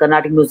community, as the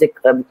Carnatic music,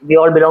 we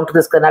all belong to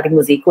this Carnatic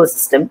music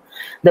ecosystem.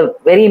 The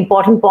very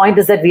important point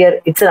is that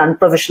it's an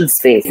unprofessional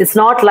space. It's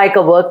not like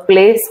a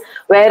workplace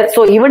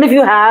so even if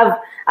you have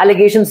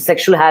allegations of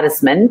sexual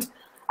harassment,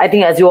 I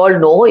think, as you all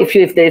know, if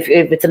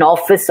it's an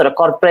office or a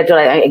corporate, or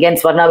again,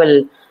 Swarna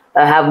will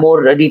have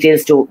more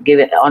details to give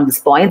on this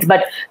point,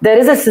 but there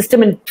is a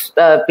system in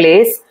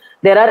place.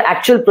 There are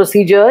actual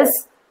procedures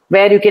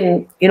where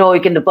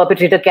the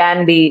perpetrator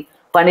can be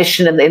punished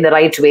in the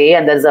right way,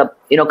 and there's a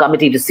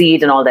committee to see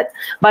it and all that.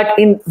 But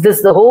in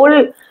this,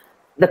 the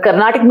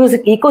Carnatic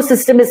music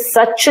ecosystem is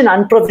such an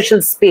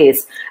unprofessional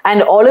space,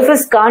 and all of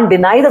us can't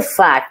deny the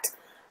fact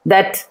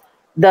that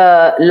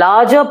the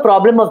larger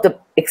problem of the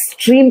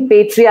extreme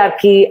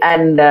patriarchy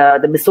and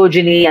the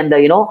misogyny and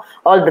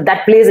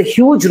that plays a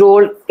huge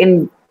role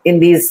in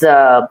these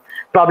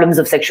problems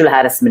of sexual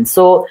harassment.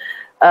 So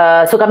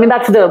coming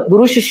back to the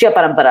Guru Shishya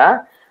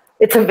Parampara,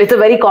 it's a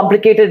very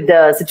complicated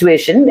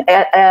situation.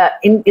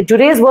 In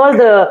today's world,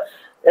 the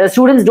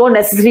students don't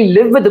necessarily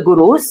live with the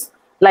gurus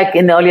like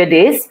in the earlier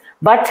days.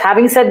 But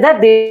having said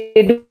that,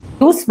 they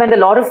do spend a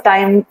lot of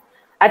time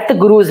at the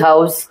guru's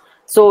house.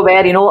 So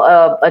where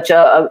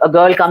a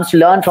girl comes to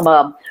learn from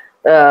a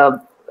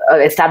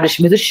established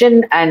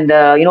musician, and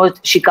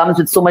she comes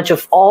with so much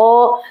of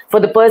awe for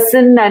the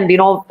person, and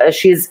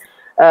she's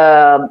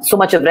so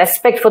much of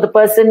respect for the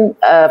person,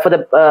 for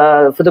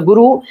the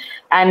guru,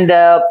 and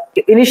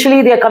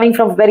initially they are coming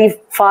from very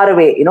far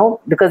away,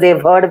 because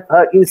they've heard of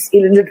her.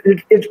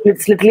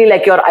 It's literally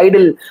like your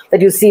idol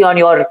that you see on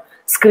your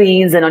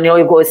screens and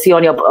you go see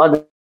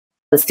on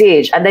the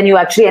stage, and then you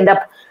actually end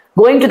up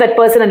going to that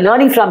person and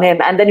learning from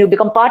him, and then you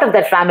become part of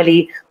that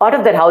family, part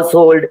of that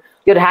household.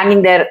 You're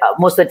hanging there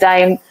most of the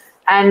time,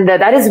 and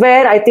that is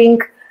where I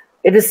think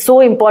it is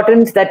so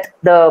important that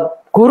the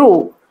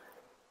guru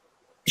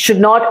should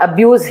not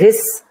abuse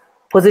his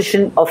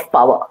position of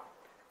power.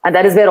 And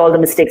that is where all the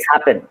mistakes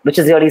happen, which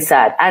is really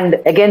sad. And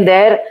again,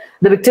 there,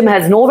 the victim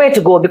has nowhere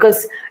to go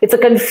because it's a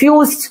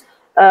confused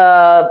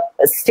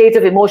state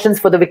of emotions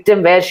for the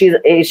victim, where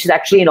she's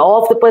actually in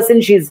awe of the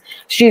person. She's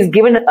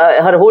given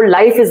her whole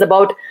life is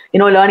about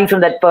learning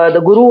from that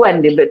the guru,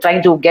 and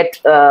trying to get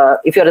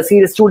if you're a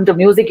serious student of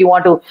music, you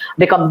want to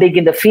become big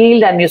in the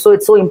field, and so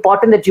it's so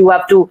important that you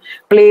have to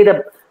play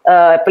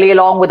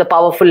along with the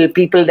powerful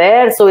people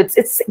there. So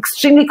it's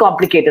extremely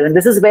complicated, and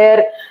this is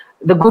where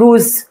the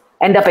gurus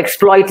end up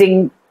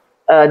exploiting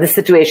this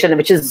situation,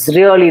 which is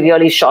really,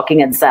 really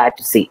shocking and sad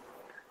to see.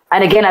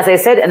 And again, as I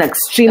said, an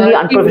extremely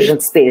unprofessional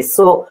space.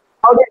 So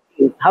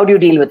how do you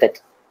deal with it?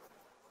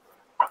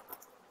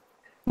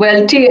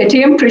 Well,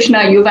 T.M.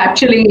 Krishna, you've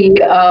actually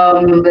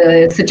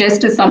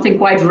suggested something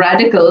quite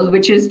radical,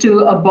 which is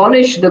to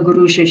abolish the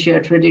Guru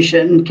Shishya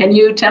tradition. Can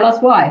you tell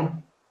us why?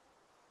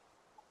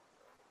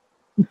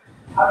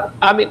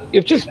 I mean,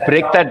 if just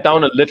break that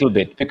down a little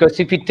bit, because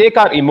if we take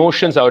our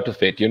emotions out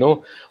of it,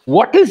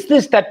 what is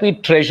this that we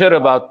treasure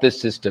about this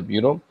system,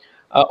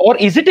 or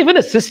is it even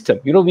a system?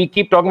 We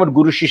keep talking about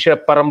Guru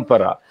Shishya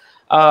Parampara.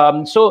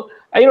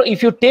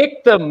 If you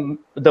take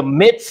the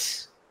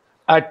myths,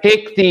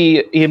 take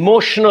the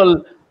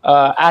emotional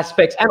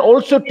aspects and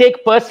also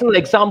take personal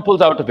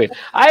examples out of it.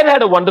 I've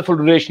had a wonderful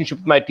relationship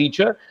with my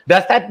teacher.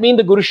 Does that mean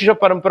the Guru Shishya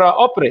Parampara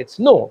operates?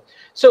 No.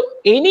 So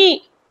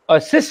any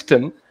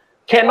system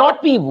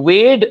cannot be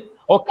weighed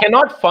or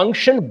cannot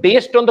function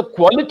based on the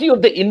quality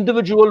of the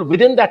individual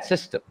within that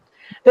system.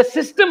 The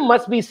system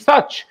must be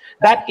such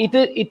that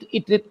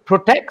it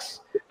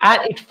protects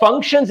and it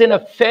functions in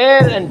a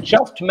fair and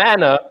just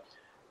manner,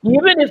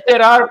 even if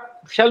there are,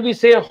 shall we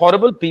say,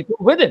 horrible people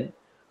within.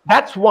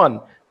 That's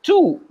one.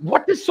 Two,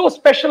 what is so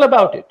special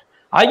about it?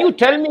 Are you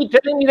telling me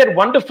that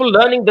wonderful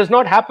learning does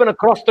not happen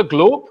across the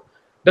globe?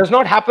 Does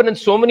not happen in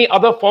so many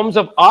other forms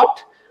of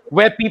art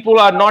where people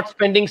are not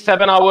spending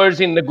 7 hours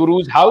in the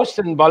guru's house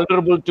and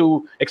vulnerable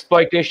to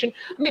exploitation?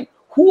 I mean,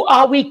 who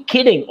are we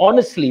kidding,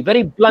 honestly,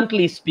 very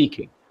bluntly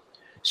speaking?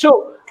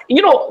 So,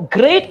 you know,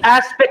 great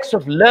aspects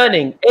of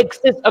learning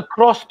exist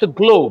across the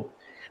globe.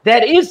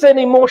 There is an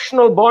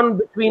emotional bond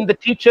between the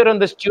teacher and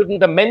the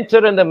student, the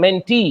mentor and the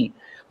mentee.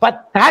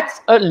 But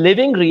that's a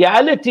living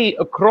reality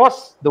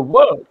across the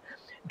world.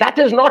 That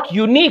is not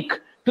unique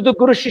to the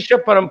Guru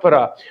Shishya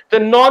Parampara. The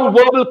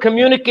non-verbal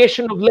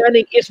communication of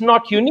learning is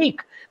not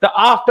unique. The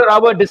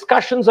after-hour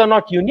discussions are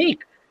not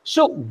unique.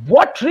 So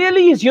what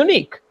really is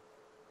unique?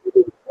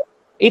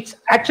 It's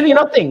actually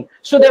nothing.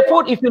 So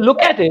therefore, if you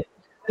look at it,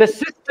 the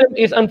system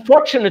is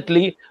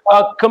unfortunately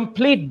a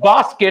complete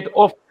basket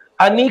of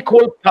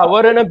unequal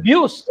power and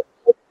abuse.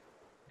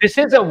 This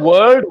is a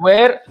world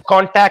where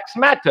contacts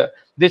matter.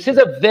 This is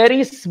a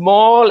very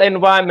small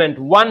environment.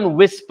 One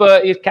whisper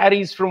it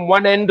carries from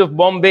one end of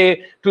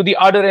Bombay to the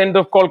other end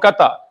of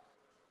Kolkata.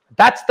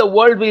 That's the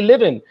world we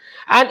live in.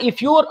 And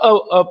if you're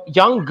a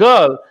young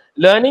girl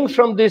learning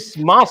from this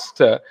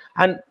master,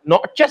 and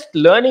not just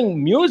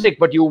learning music,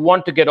 but you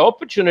want to get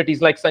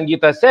opportunities, like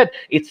Sangeeta said,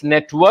 it's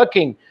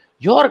networking.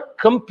 You're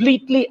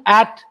completely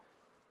at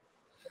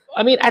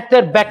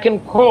their beck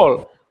and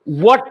call.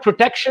 What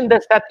protection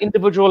does that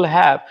individual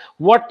have?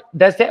 What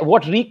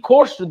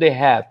recourse do they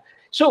have?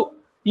 So,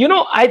 you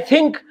know, I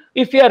think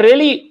if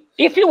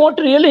you want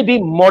to really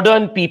be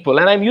modern people,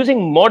 and I'm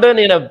using modern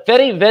in a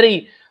very,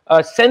 very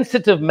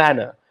sensitive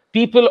manner,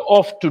 people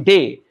of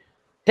today,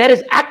 there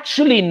is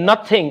actually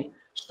nothing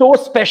so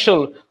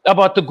special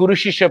about the Guru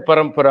Shishya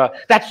Parampara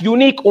that's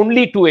unique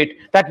only to it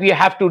that we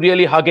have to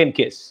really hug and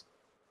kiss.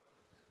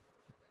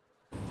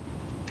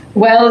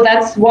 Well,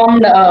 that's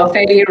one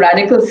fairly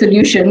radical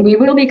solution. We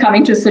will be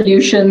coming to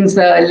solutions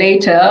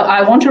later.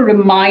 I want to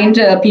remind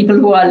people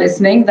who are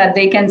listening that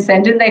they can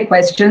send in their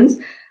questions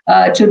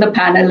to the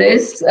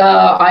panelists,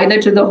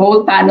 either to the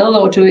whole panel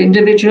or to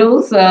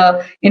individual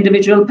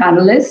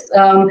panelists.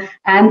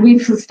 And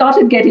we've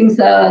started getting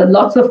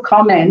lots of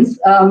comments.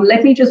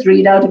 Let me just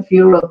read out a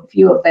few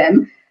of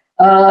them.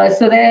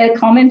 So there are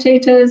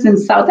commentators in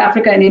South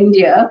Africa and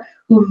India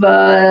who've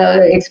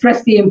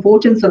expressed the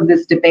importance of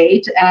this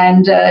debate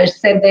and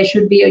said there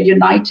should be a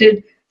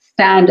united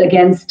stand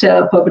against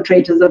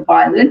perpetrators of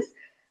violence.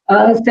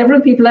 Several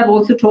people have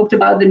also talked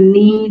about the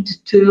need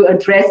to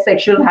address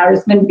sexual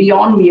harassment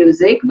beyond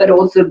music, but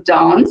also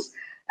dance.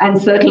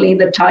 And certainly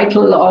the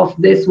title of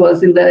this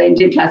was in the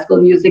Indian classical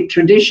music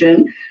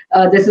tradition.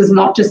 This is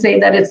not to say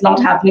that it's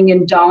not happening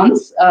in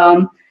dance.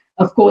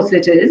 Of course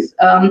it is.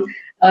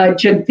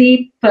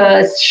 Jagdeep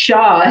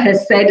Shah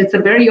has said it's a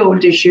very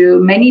old issue.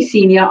 Many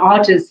senior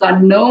artists are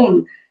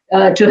known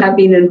to have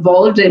been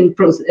involved in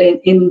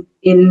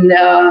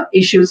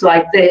issues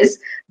like this,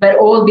 but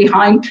all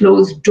behind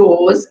closed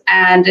doors,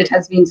 and it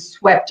has been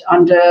swept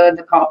under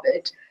the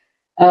carpet.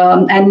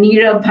 And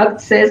Neera Bhakt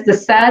says the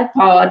sad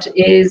part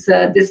is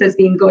this has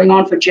been going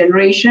on for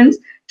generations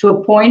to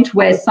a point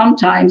where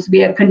sometimes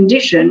we are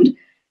conditioned,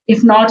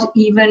 if not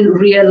even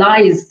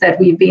realize that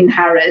we've been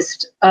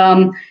harassed.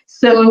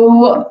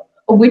 So,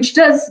 which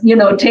does,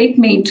 take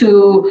me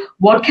to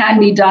what can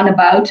be done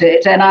about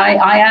it. And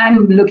I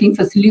am looking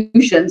for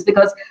solutions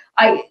because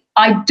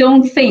I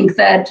don't think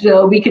that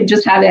we could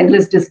just have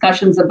endless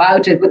discussions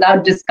about it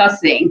without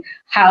discussing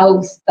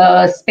how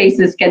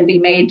spaces can be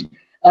made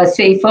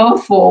safer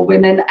for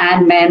women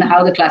and men,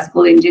 how the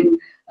classical Indian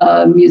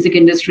music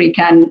industry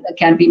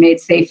can be made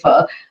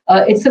safer.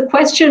 It's a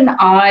question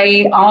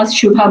I asked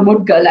Shubha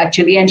Mudgal,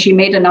 actually, and she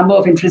made a number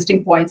of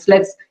interesting points.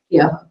 Let's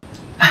hear.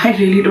 I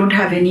really don't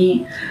have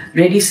any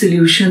ready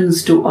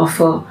solutions to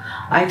offer.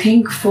 I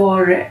think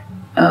for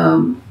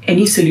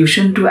any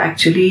solution to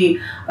actually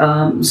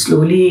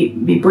slowly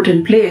be put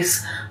in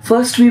place,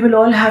 first we will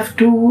all have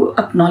to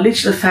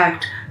acknowledge the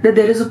fact that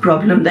there is a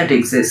problem that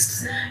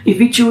exists. If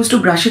we choose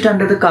to brush it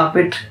under the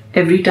carpet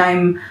every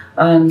time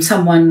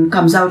someone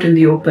comes out in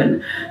the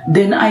open,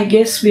 then I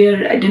guess we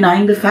are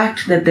denying the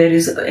fact that there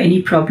is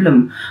any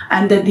problem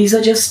and that these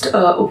are just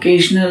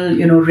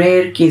occasional,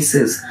 rare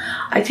cases.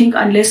 I think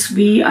unless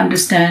we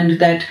understand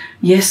that,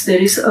 yes,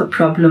 there is a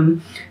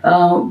problem,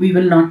 we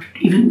will not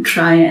even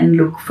try and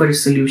look for a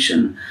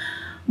solution.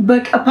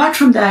 But apart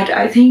from that,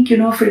 I think,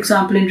 for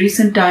example, in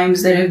recent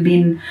times, there have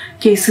been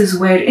cases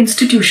where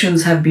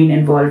institutions have been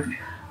involved,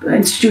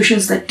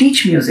 institutions that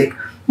teach music,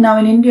 Now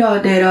in India,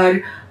 there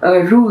are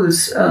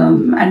rules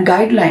and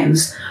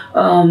guidelines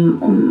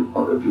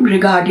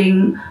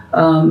regarding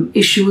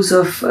issues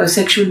of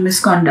sexual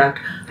misconduct.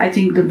 I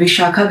think the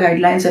Vishakha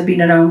guidelines have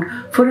been around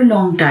for a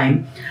long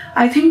time.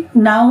 I think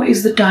now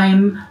is the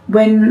time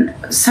when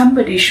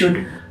somebody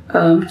should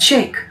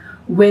check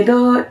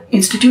whether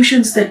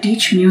institutions that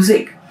teach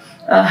music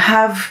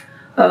have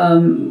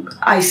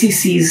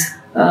ICCs,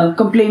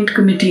 complaint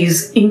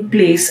committees in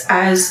place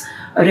as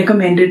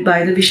recommended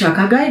by the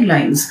Vishakha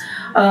guidelines.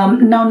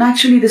 Now,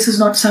 naturally, this is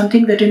not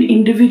something that an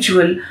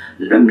individual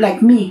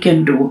like me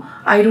can do.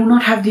 I do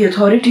not have the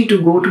authority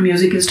to go to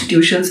music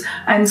institutions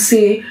and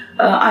say,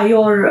 are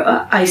your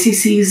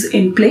ICCs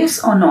in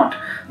place or not?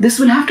 This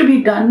will have to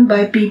be done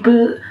by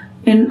people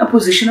in a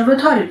position of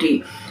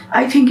authority.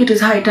 I think it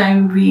is high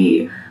time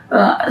we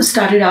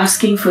started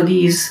asking for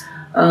these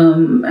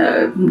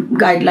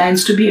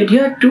guidelines to be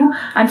adhered to,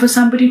 and for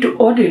somebody to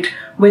audit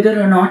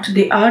whether or not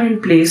they are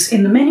in place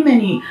in the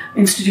many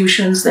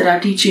institutions that are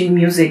teaching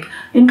music,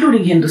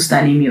 including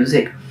Hindustani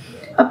music.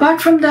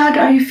 Apart from that,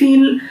 I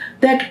feel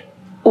that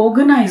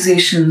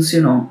organizations,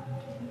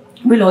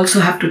 will also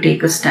have to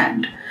take a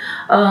stand.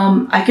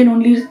 I can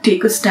only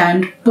take a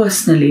stand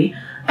personally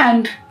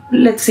and,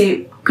 let's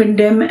say,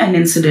 condemn an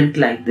incident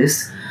like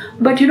this.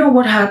 But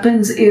what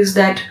happens is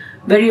that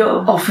very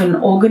often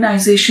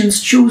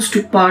organizations choose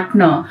to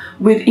partner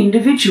with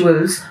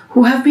individuals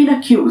who have been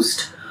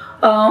accused.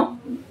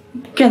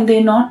 Can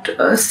they not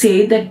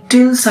say that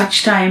till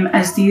such time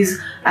as these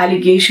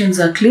allegations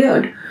are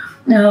cleared,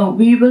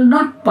 we will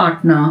not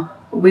partner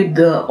with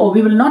or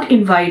we will not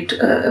invite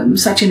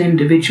such an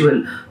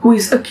individual who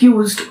is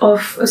accused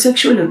of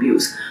sexual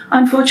abuse?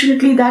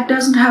 Unfortunately, that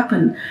doesn't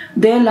happen.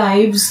 Their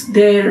lives,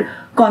 their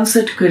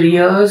concert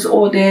careers,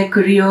 or their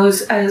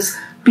careers as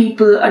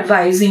people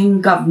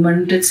advising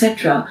government,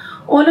 etc.,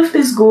 all of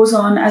this goes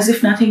on as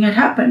if nothing had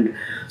happened.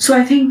 So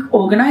I think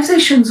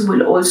organizations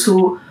will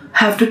also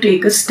have to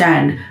take a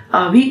stand.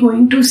 Are we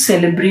going to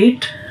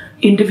celebrate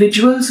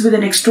individuals with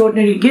an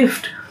extraordinary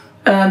gift?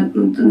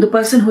 The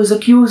person who is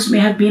accused may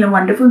have been a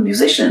wonderful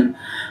musician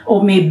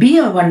or may be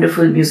a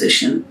wonderful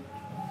musician.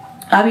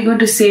 Are we going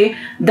to say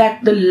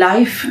that the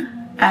life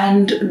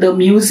and the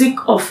music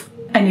of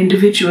an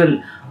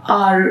individual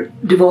are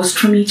divorced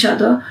from each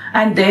other,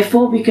 and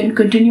therefore we can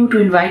continue to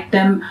invite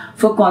them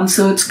for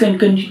concerts, can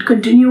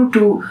continue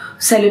to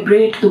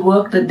celebrate the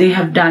work that they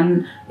have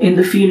done in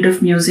the field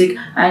of music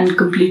and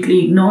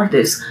completely ignore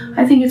this?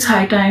 I think it's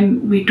high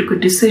time we took a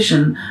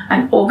decision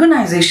and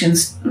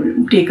organizations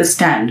take a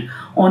stand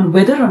on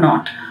whether or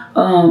not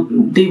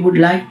they would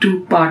like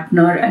to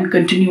partner and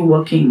continue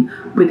working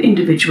with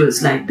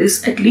individuals like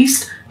this, at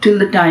least till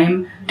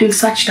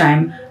such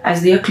time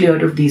as they are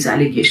cleared of these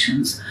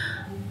allegations.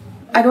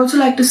 I'd also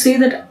like to say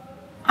that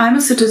I'm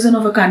a citizen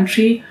of a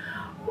country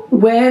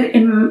where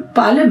in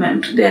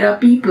Parliament there are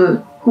people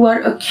who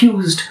are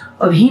accused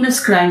of heinous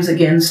crimes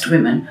against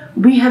women.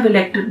 We have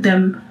elected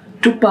them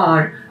to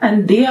power,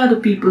 and they are the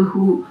people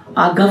who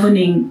are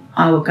governing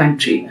our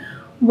country.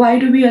 Why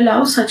do we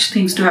allow such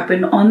things to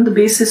happen on the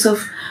basis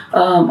of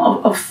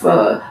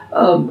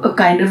a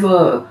kind of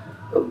a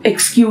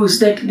excuse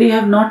that they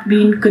have not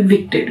been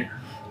convicted?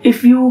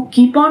 If you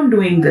keep on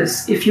doing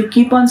this, if you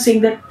keep on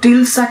saying that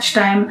till such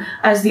time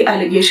as the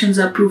allegations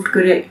are proved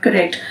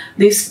correct,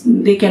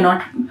 they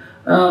cannot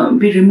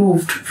be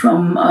removed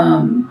from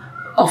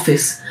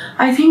office,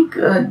 I think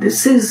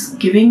this is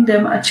giving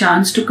them a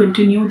chance to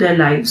continue their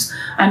lives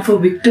and for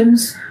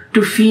victims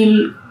to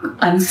feel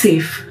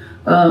unsafe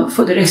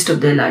for the rest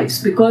of their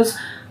lives, because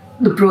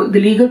the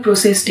legal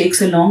process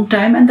takes a long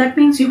time, and that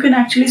means you can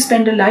actually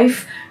spend a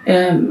life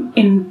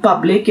in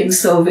public, in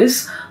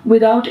service,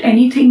 without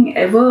anything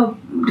ever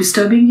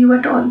disturbing you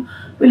at all.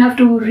 We'll have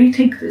to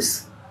rethink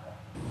this.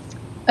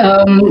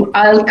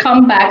 I'll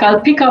come back. I'll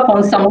pick up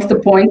on some of the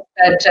points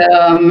that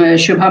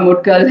Shubha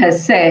Mudgal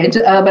has said,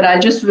 but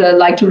I'll just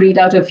like to read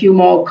out a few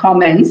more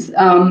comments.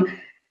 There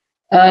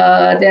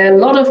are a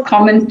lot of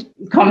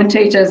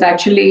commentators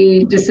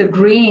actually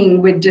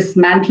disagreeing with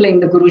dismantling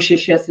the Guru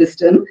Shishya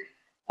system.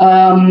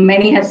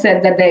 Many have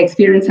said that their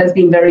experience has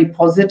been very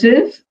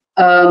positive.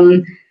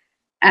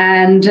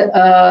 And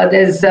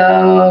there's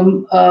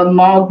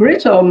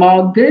Margaret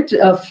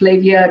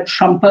Flavia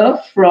Trumper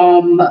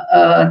from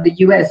the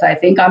US, I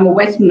think. I'm a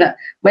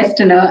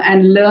Westerner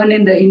and learn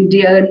in the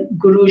Indian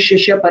Guru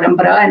Shishya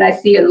Parampara, and I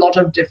see a lot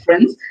of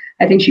difference.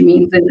 I think she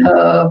means in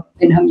her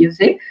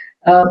music,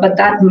 but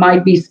that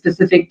might be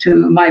specific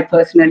to my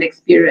personal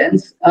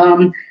experience.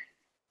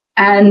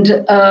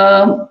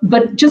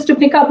 But just to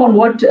pick up on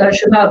what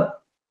Shubha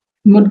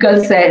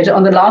Mudgal said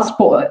on the last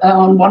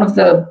on one of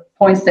the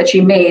points that she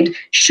made,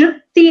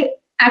 should the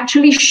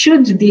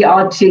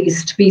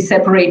artist be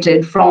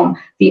separated from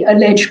the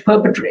alleged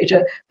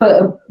predator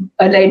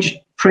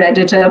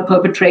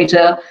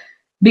perpetrator,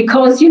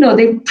 because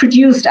they've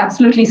produced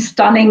absolutely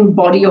stunning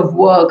body of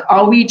work?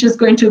 Are we just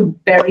going to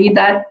bury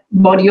that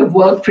body of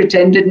work,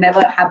 pretend it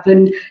never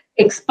happened?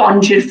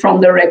 expunge it from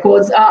the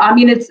records? I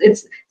mean, it's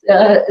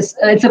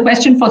a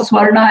question for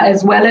Swarna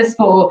as well as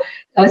for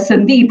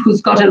Sandeep,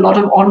 who's got a lot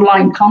of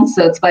online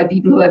concerts by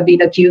people who have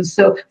been accused.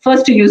 So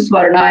first to you,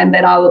 Swarna, and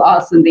then I'll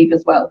ask Sandeep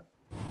as well.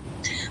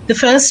 The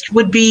first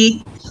would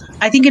be,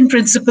 I think in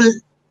principle,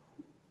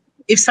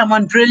 if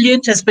someone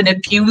brilliant has been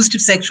accused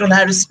of sexual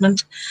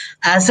harassment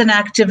as an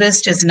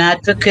activist, as an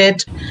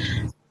advocate,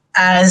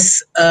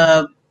 as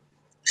a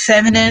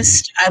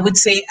feminist, I would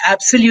say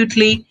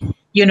absolutely,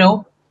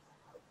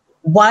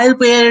 while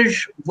we're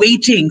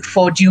waiting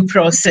for due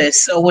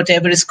process or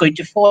whatever is going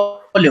to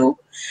follow,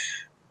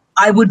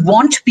 I would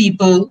want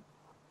people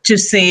to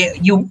say,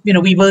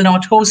 we will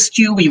not host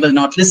you, we will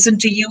not listen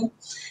to you.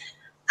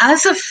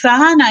 As a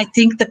fan, I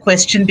think the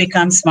question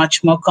becomes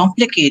much more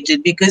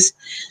complicated because,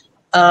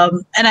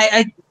 and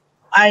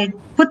I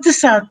put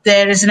this out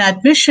there as an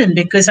admission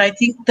because I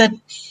think that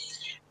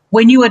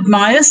when you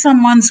admire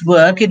someone's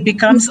work, it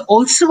becomes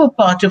also a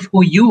part of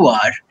who you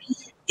are.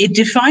 It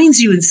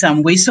defines you in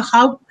some way. So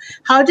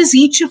how does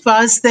each of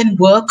us then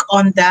work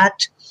on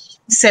that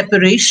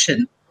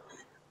separation?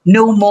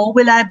 No more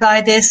will I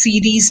buy their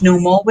CDs, no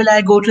more will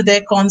I go to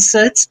their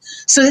concerts.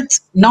 So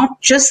it's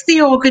not just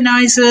the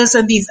organizers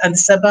and the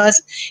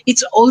sabas,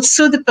 it's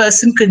also the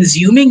person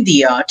consuming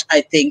the art,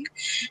 I think.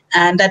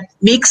 And that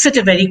makes it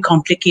a very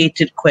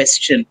complicated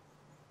question.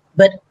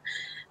 But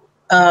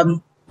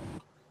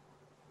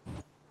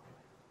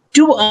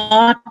do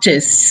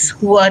artists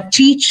who are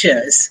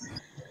teachers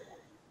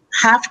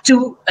have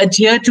to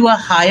adhere to a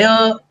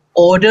higher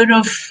order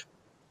of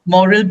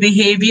moral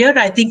behavior?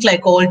 I think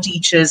like all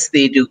teachers,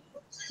 they do.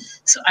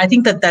 So I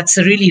think that that's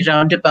a really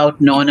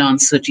roundabout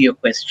non-answer to your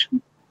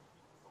question.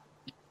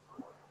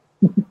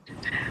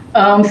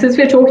 Since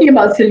we're talking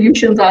about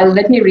solutions,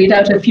 let me read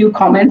out a few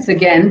comments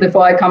again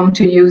before I come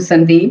to you,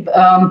 Sandeep.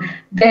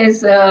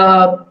 There's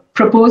a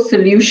proposed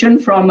solution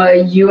from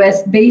a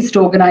US-based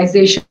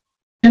organization,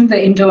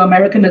 the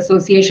Indo-American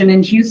Association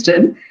in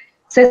Houston.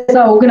 Says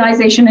our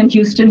organization in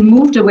Houston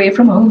moved away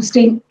from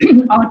hosting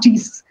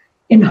artists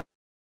in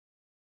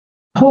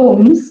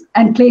homes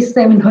and placed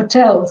them in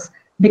hotels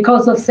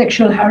because of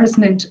sexual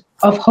harassment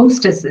of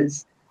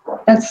hostesses.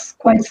 That's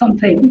quite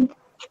something.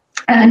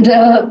 And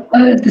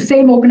the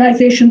same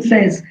organization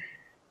says,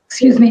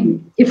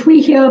 if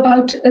we hear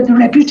about the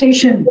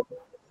reputation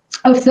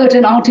of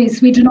certain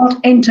artists, we do not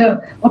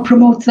enter or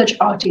promote such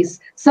artists.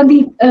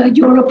 Sandeep,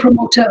 you're a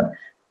promoter.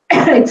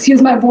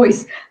 Excuse my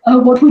voice.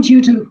 What would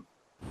you do?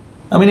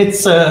 I mean,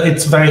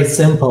 it's very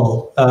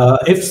simple.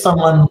 If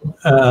someone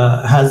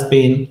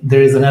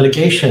there is an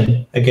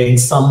allegation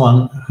against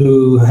someone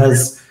who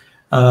has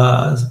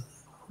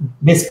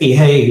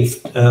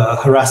misbehaved,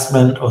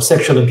 harassment or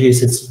sexual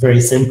abuse, it's very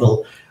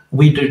simple.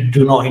 We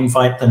do not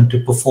invite them to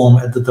perform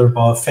at the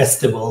Darbar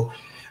festival.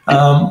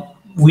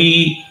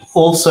 We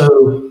also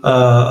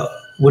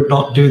would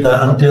not do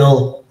that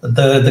until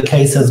the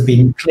case has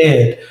been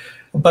cleared.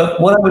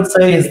 But what I would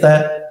say is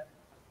that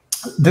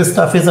this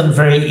stuff isn't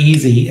very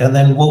easy. And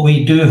then what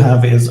we do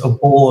have is a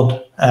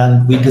board,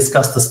 and we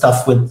discuss the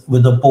stuff with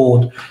the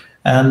board.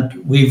 And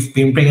we've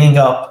been bringing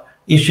up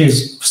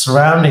issues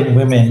surrounding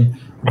women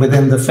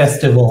within the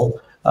festival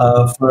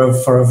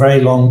for a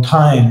very long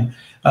time.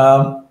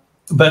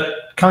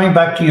 But coming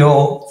back to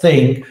your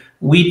thing,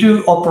 we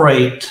do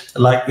operate,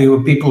 like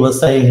people were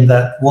saying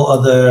that what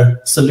are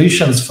the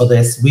solutions for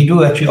this? We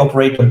do actually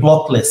operate a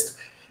block list.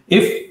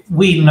 If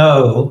we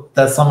know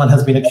that someone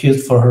has been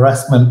accused for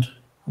harassment,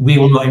 we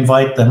will not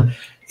invite them.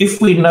 If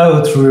we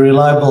know through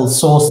reliable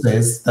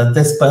sources that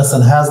this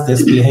person has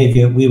this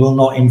behavior, we will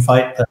not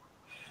invite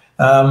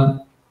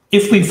them.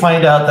 If we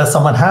find out that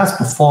someone has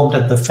performed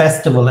at the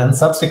festival and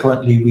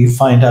subsequently we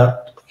find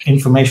out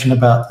information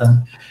about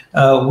them,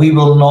 we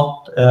will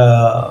not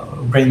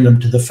bring them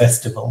to the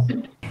festival.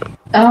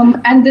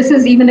 And this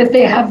is even if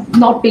they have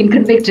not been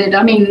convicted.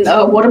 I mean,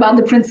 what about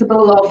the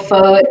principle of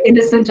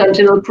innocent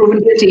until proven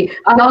guilty?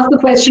 I'll ask the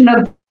question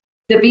of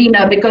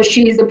Devina because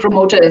she is a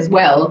promoter as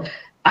well.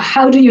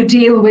 How do you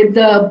deal with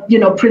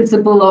the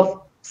principle of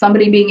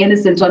somebody being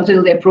innocent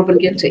until they're proven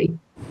guilty?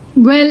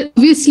 Well,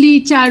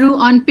 obviously, Charu,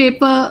 on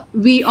paper,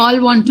 we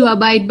all want to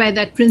abide by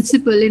that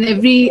principle in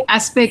every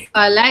aspect of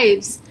our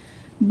lives.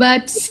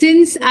 But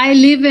since I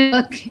live and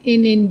work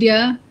in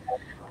India,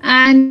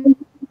 and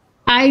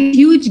a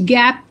huge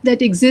gap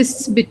that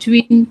exists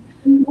between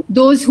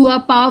those who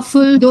are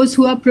powerful, those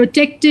who are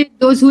protected,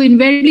 those who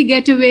invariably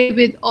get away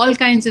with all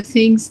kinds of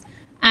things,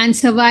 and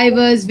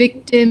survivors,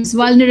 victims,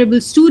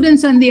 vulnerable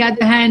students, on the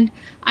other hand,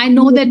 I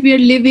know that we are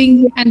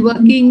living and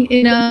working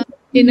in an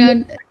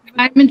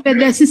environment where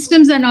the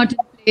systems are not in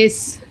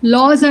place,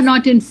 laws are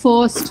not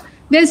enforced.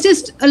 There's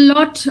just a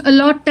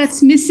lot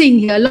that's missing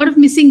here, a lot of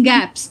missing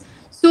gaps.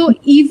 So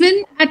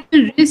even at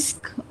the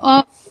risk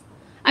of,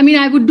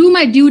 I would do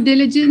my due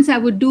diligence, I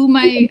would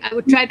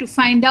try to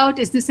find out,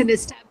 is this an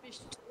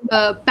established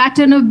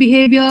pattern of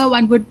behavior?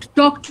 One would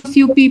talk to a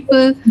few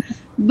people,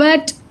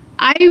 but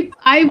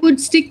I would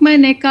stick my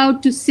neck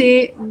out to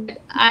say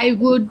that I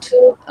would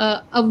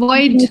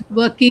avoid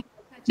working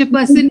with such a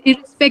person,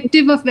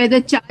 irrespective of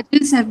whether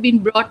charges have been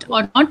brought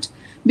or not,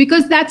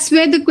 because that's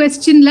where the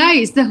question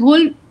lies. The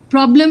whole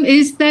problem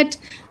is that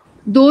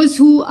those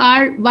who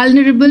are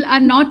vulnerable are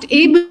not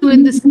able to,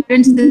 in this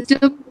current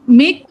system,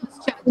 make those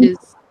charges.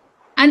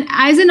 And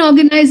as an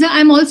organizer,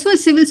 I'm also a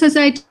civil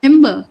society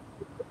member.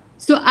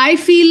 So I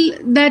feel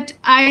that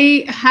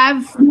I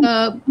have,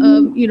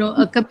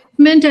 a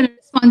commitment and a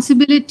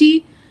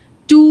responsibility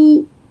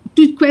to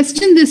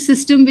question this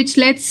system, which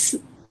lets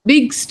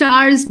big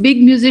stars,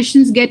 big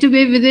musicians get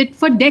away with it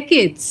for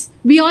decades.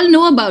 We all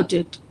know about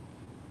it.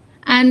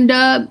 And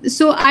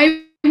so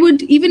I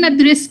would, even at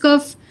the risk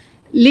of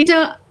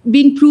later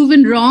being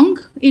proven wrong,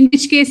 in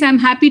which case I'm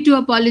happy to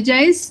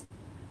apologize,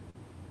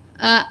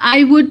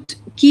 I would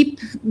keep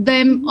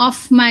them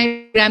off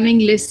my programming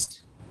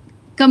list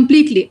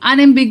completely,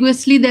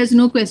 unambiguously. There's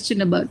no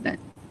question about that.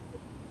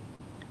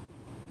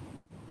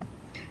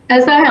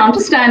 As I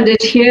understand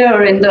it,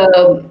 here in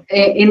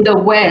the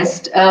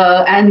West,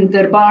 and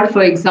Darbar,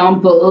 for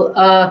example,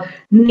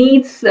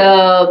 needs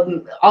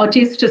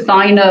artists to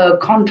sign a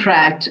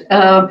contract.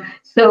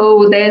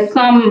 So there's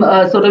some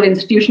sort of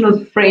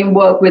institutional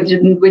framework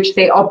within which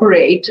they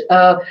operate,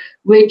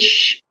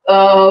 which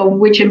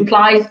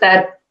implies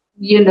that,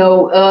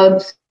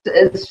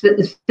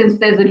 since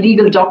there's a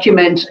legal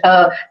document,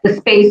 the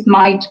space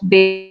might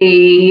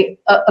be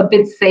a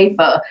bit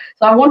safer.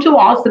 So I want to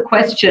ask the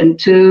question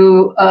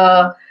to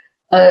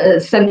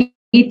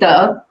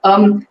Sangeeta.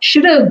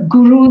 Should a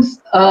guru's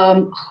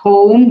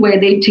home where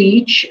they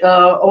teach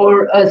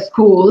or a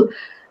school,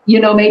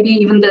 maybe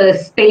even the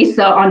space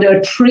under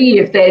a tree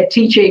if they're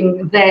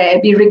teaching there,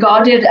 be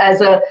regarded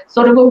as a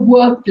sort of a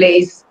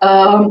workplace,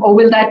 or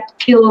will that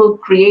kill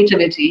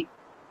creativity?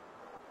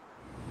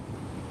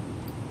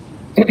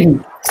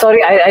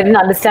 Sorry, I didn't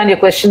understand your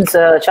questions,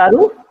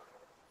 Charu.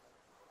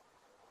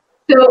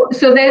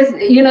 So there's,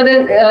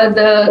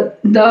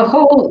 the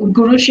whole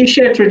Guru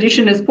Shishya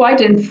tradition is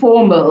quite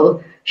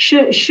informal.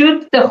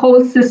 Should the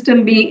whole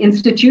system be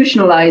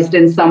institutionalized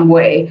in some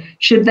way?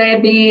 Should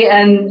there be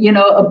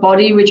a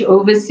body which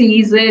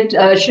oversees it?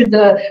 Should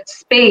the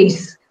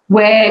space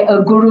where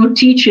a guru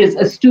teaches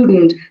a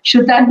student,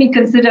 should that be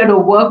considered a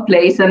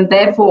workplace and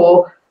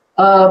therefore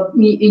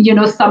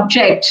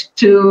subject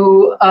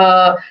to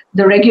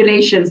the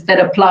regulations that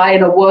apply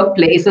in a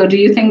workplace? Or do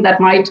you think that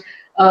might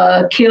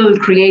kill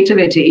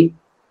creativity?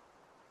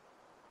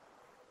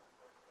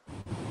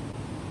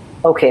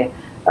 Okay.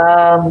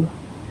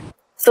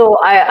 So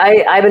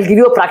I will give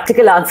you a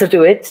practical answer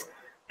to it,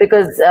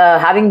 because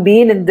having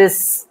been in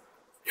this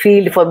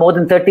field for more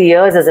than 30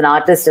 years as an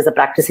artist, as a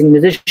practicing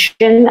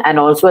musician, and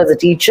also as a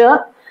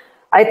teacher,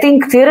 I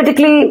think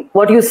theoretically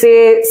what you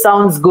say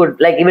sounds good,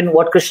 like even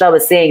what Krishna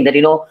was saying, that,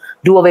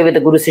 do away with the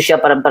Guru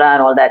Sishya Parampara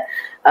and all that.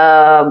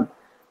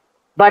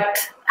 But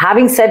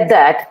having said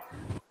that,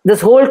 this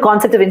whole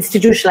concept of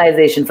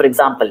institutionalization, for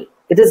example,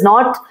 it is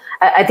not,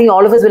 I think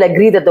all of us will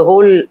agree that the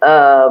whole,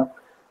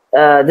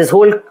 this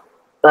whole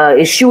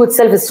issue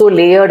itself is so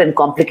layered and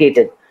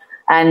complicated,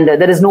 and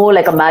there is no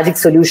like a magic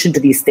solution to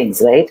these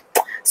things, right?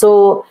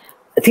 So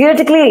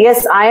theoretically,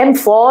 yes, I am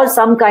for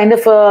some kind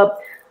of a,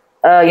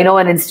 an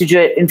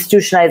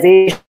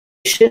institutionalization,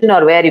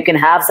 or where you can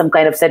have some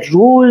kind of set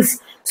rules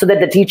so that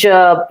the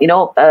teacher,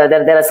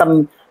 there are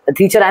some, the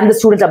teacher and the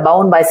students are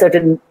bound by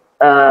certain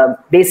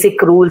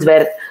basic rules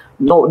where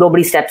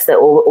nobody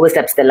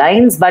oversteps the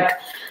lines. But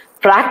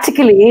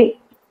practically,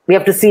 we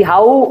have to see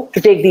how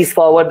to take these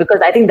forward, because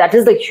I think that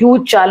is the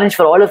huge challenge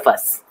for all of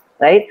us,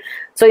 right?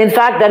 So in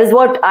fact, that is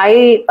what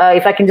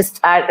if I can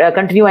just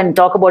continue and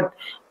talk about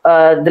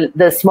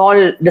the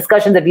small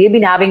discussion that we've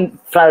been having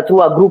through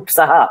our group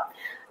Saha.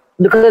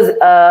 Because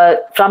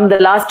from the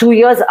last 2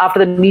 years after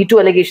the Me Too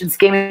allegations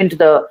came into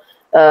the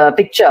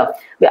picture,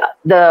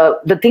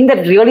 the thing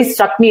that really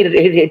struck me,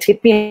 it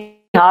hit me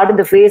hard in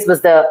the face,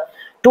 was the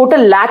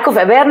total lack of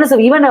awareness of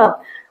even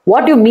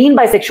what do you mean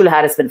by sexual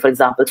harassment, for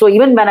example. So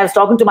even when I was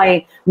talking to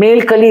my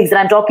male colleagues, and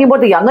I'm talking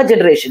about the younger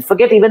generation,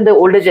 forget even the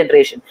older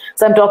generation.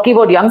 So I'm talking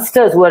about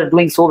youngsters who are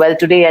doing so well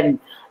today, and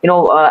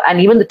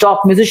and even the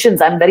top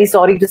musicians. I'm very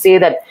sorry to say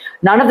that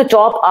none of the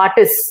top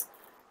artists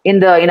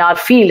in our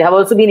field have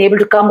also been able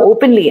to come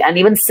openly and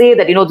even say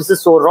that this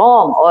is so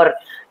wrong, or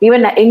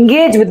even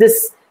engage with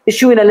this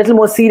issue in a little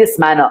more serious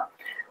manner.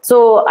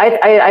 So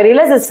I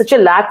realize there's such a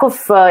lack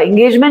of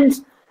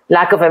engagement,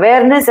 lack of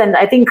awareness, and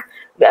I think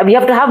we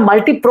have to have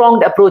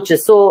multi-pronged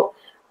approaches. So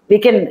we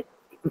can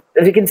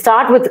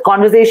start with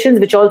conversations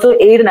which also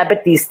aid and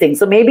abet these things.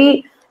 So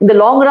maybe in the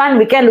long run,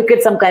 we can look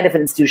at some kind of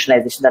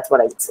institutionalization. That's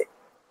what I would say.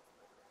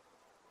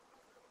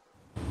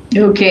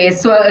 Okay,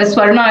 so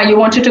Swarna, you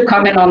wanted to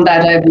comment on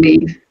that, I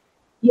believe.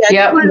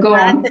 Yeah, go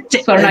on.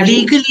 Swarna,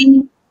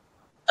 legally,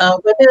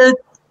 whether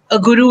a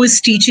guru is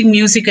teaching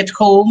music at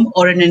home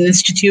or in an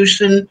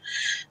institution,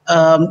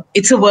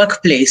 it's a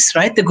workplace,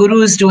 right? The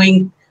guru is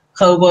doing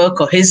her work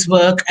or his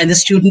work, and the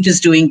student is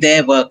doing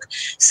their work.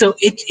 So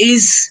it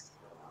is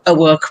a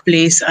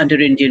workplace under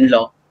Indian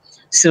law.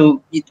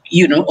 So,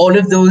 all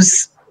of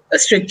those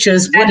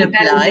strictures would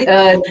apply.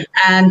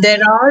 And there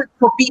are,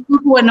 for people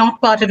who are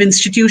not part of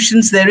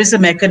institutions, there is a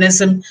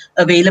mechanism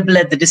available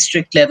at the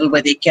district level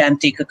where they can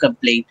take a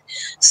complaint.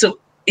 So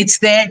it's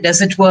there.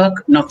 Does it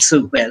work? Not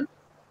so well.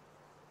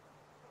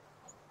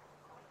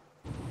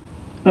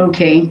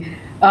 Okay.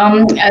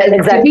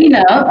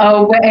 Devina,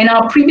 in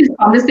our previous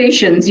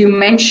conversations, you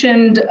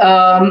mentioned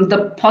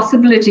the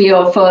possibility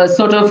of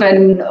sort of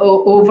an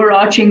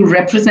overarching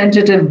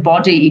representative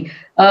body,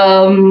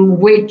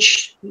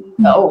 which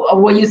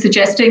were you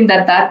suggesting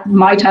that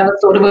might have a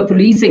sort of a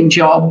policing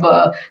job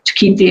to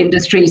keep the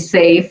industry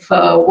safe?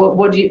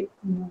 What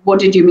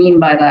did you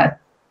mean by that?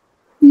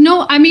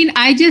 No, I mean,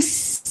 I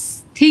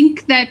just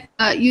think that,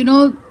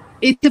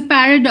 it's a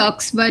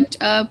paradox, but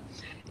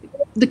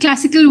the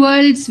classical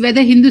worlds,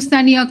 whether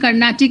Hindustani or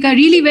Carnatic, are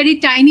really very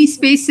tiny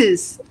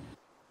spaces,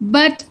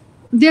 but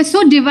they're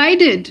so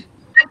divided.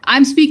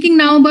 I'm speaking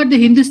now about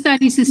the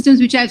Hindustani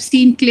systems, which I've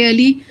seen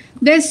clearly.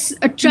 There's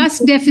a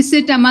trust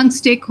deficit among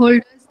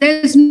stakeholders.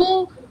 There's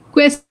no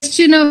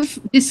question of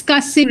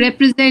discussing,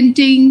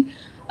 representing,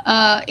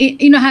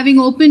 having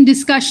open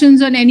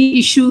discussions on any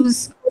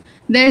issues.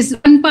 There's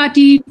one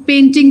party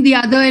painting the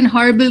other in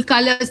horrible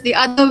colors. The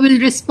other will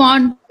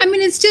respond. I mean,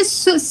 it's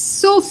just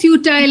so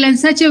futile and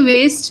such a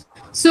waste.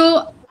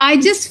 So I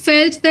just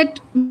felt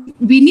that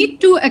we need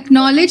to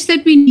acknowledge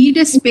that we need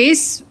a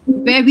space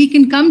where we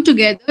can come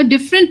together,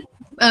 different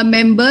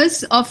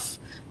members of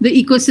the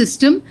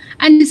ecosystem,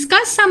 and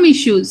discuss some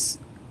issues.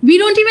 We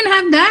don't even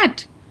have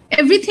that.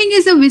 Everything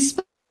is a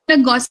whisper, a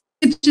gossip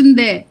in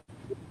there.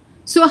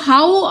 So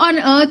how on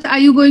earth are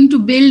you going to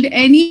build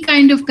any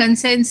kind of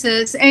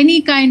consensus,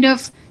 any kind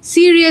of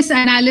serious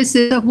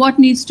analysis of what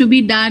needs to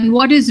be done,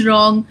 what is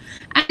wrong?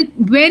 And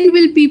when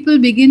will people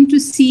begin to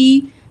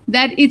see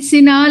that it's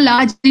in our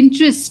large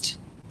interest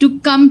to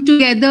come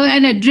together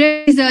and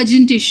address these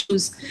urgent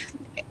issues?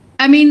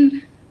 I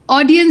mean,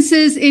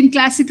 audiences in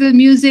classical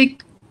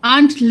music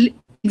aren't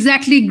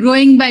exactly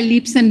growing by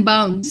leaps and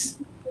bounds.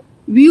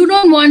 You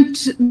don't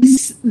want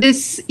this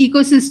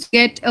ecosystem to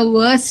get a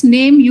worse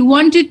name. You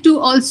want it to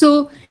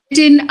also get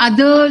in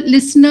other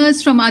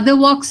listeners from other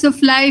walks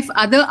of life,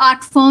 other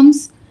art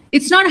forms.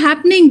 It's not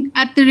happening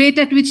at the rate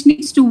at which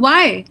needs to.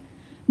 Why?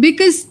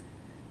 Because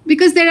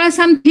there are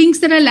some things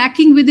that are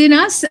lacking within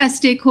us as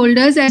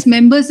stakeholders, as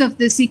members of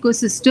this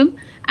ecosystem.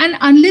 And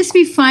unless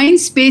we find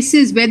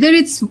spaces, whether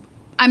it's,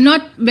 I'm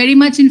not very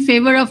much in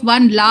favor of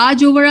one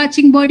large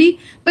overarching body,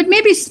 but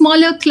maybe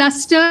smaller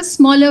clusters,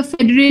 smaller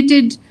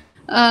federated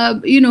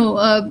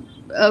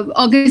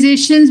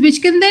organizations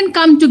which can then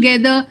come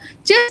together,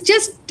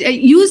 just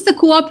use the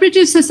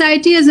cooperative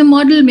society as a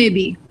model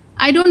maybe.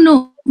 I don't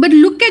know. But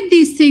look at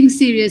these things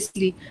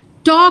seriously.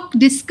 Talk,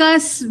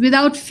 discuss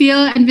without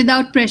fear and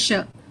without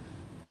pressure.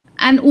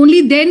 And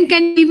only then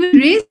can you even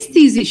raise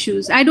these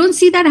issues. I don't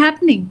see that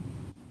happening.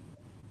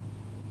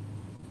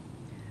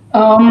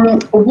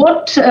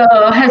 What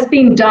has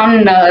been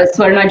done,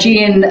 Swarnaji,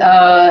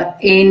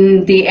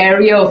 in the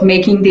area of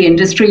making the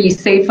industry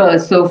safer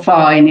so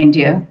far in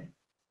India?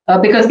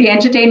 Because the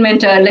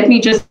entertainment, let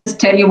me just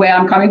tell you where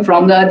I'm coming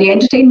from. The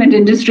entertainment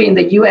industry in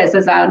the US,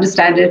 as I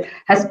understand it,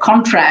 has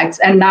contracts,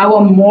 and now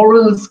a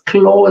morals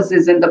clause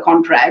is in the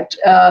contract,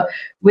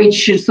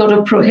 which sort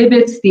of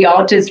prohibits the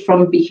artist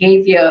from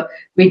behavior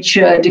which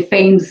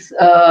defames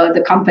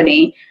the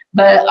company.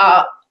 But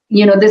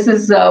this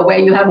is where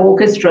you have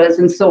orchestras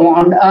and so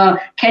on.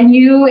 Can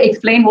you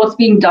explain what's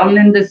being done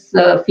in this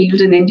field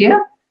in India,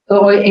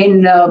 or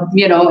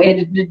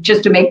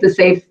just to make the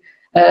space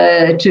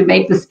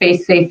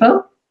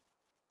safer?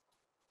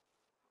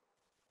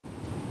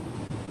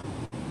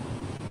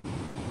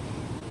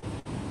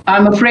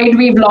 I'm afraid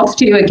we've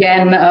lost you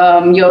again.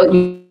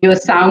 Your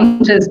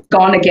sound has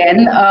gone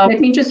again. Let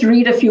me just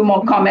read a few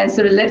more comments.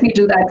 So let me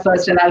do that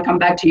first and I'll come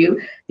back to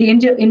you. The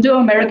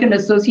Indo-American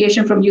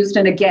Association from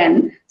Houston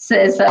again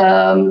says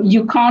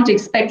you can't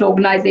expect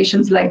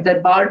organizations like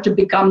Darbar to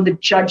become the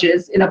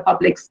judges in a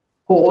public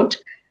court.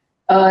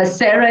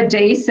 Sarah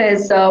Day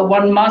says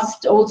one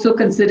must also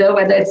consider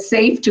whether it's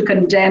safe to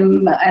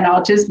condemn an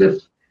artist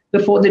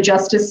before the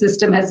justice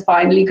system has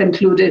finally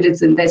concluded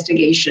its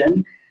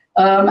investigation.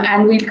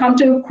 And we'll come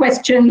to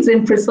questions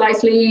in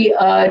precisely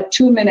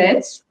 2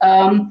 minutes.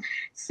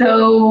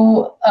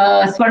 So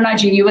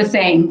Swarnaji, you were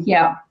saying,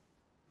 yeah.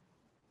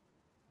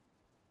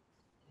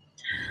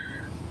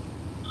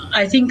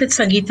 I think that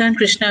Sangeeta and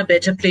Krishna are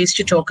better placed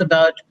to talk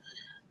about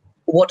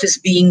what is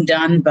being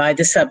done by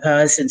the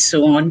sabhas and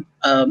so on.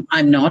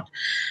 I'm not.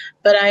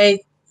 But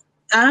I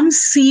am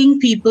seeing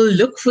people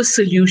look for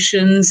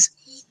solutions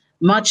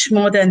much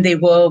more than they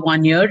were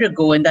 1 year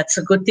ago. And that's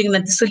a good thing,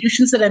 that the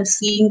solutions that I'm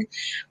seeing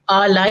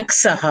are like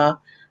Saha,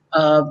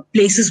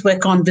 places where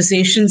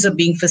conversations are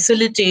being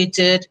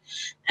facilitated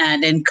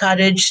and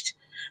encouraged.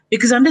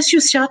 Because unless you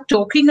start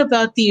talking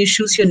about the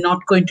issues, you're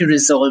not going to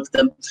resolve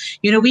them.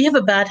 We have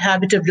a bad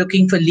habit of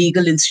looking for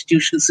legal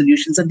institutional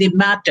solutions, and they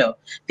matter.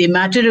 They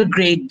matter a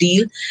great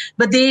deal,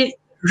 but they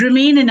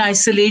remain in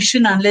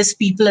isolation unless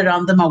people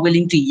around them are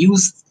willing to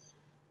use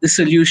the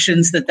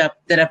solutions that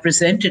are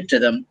presented to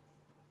them.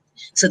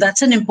 So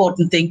that's an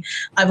important thing.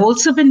 I've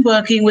also been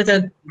working with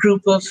a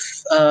group of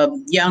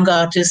young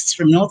artists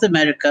from North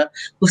America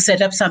who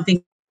set up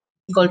something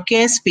called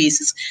Care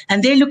Spaces,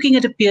 and they're looking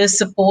at a peer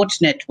support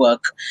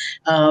network.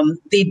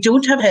 They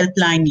don't have a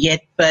helpline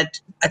yet,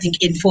 but I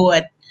think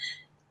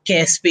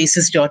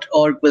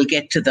info@carespaces.org will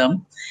get to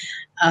them.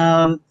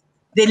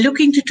 They're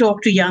looking to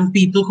talk to young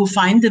people who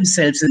find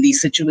themselves in these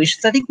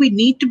situations. I think we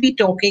need to be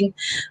talking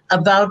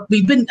about,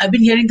 I've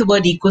been hearing the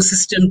word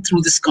ecosystem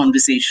through this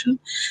conversation.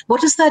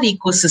 What is that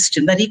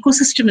ecosystem? That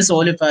ecosystem is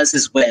all of us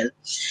as well.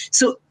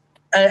 So,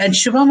 and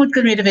Shubha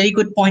Mudgal made a very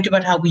good point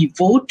about how we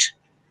vote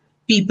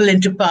people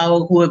into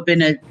power who have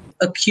been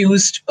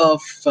accused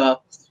of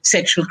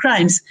sexual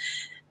crimes.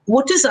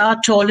 What is our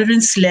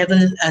tolerance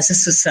level as a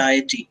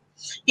society?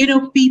 You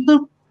know,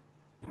 people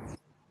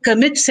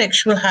commit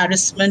sexual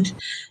harassment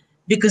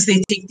because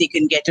they think they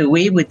can get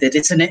away with it.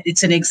 It's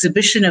an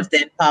exhibition of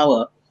their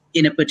power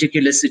in a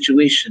particular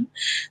situation.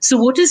 So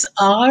what is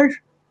our,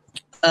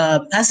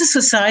 as a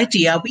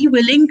society, are we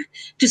willing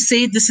to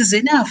say this is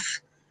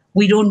enough?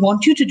 We don't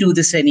want you to do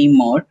this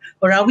anymore?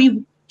 Or are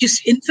we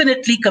just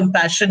infinitely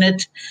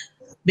compassionate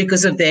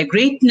because of their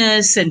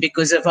greatness and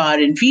because of our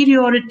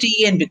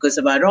inferiority and because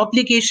of our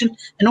obligation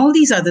and all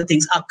these other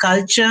things, our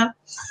culture?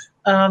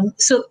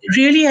 So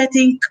really, I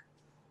think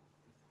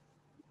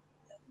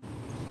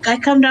I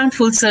come down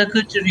full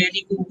circle to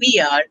really who we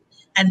are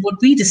and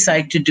what we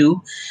decide to do.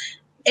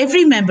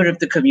 Every member of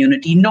the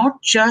community,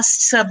 not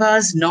just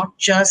sabas, not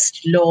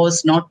just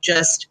laws, not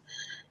just,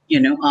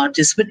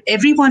 artists, but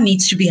everyone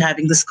needs to be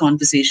having this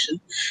conversation.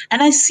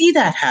 And I see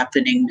that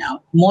happening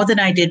now more than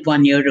I did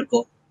 1 year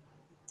ago.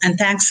 And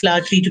thanks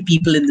largely to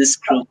people in this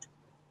group.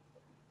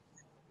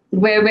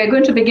 We're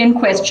going to begin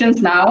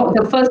questions now.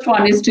 The first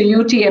one is to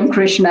you, TM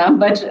Krishna.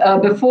 But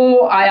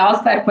before I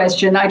ask that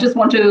question, I just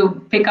want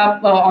to pick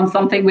up on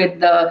something with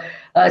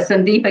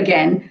Sandeep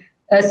again.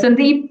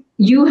 Sandeep,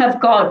 you have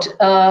got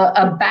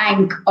a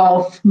bank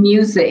of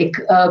music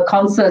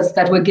concerts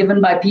that were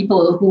given by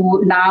people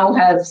who now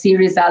have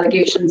serious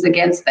allegations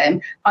against them.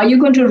 Are you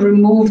going to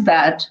remove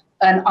that?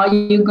 And are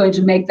you going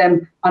to make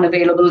them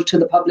unavailable to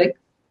the public?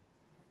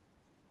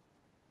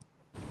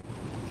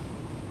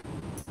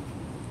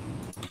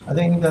 I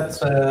think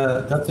that's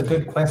a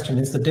good question.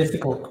 It's a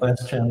difficult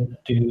question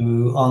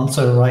to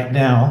answer right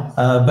now,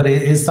 but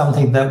it is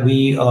something that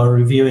we are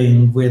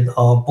reviewing with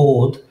our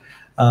board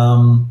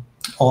on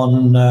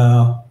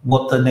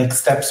what the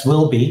next steps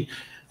will be.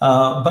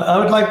 But I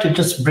would like to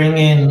just bring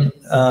in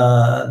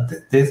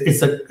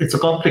it's a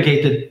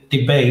complicated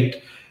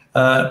debate.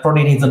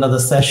 Probably needs another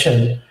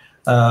session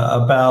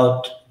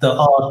about the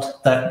art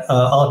that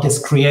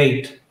artists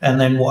create, and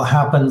then what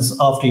happens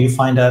after you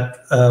find out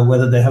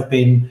whether they have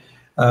been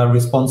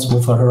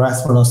responsible for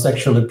harassment or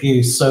sexual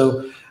abuse.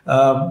 So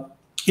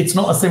it's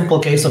not a simple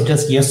case of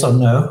just yes or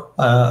no.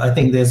 I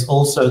think there's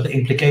also the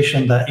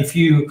implication that if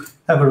you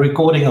have a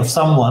recording of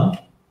someone,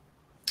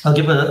 I'll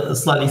give a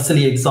slightly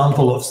silly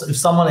example of if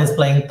someone is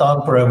playing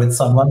tanpura with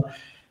someone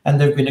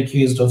and they've been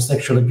accused of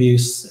sexual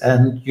abuse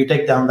and you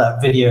take down that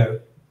video,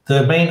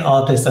 the main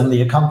artist and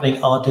the accompanying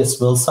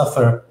artist will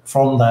suffer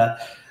from that.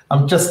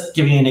 I'm just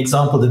giving you an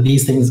example that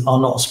these things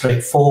are not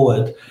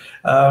straightforward.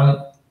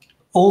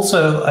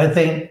 Also, I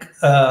think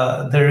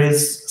there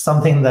is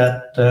something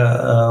that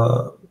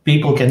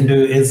people can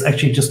do is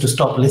actually just to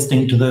stop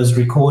listening to those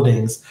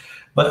recordings.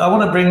 But I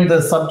want to bring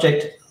the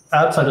subject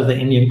outside of the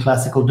Indian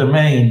classical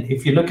domain.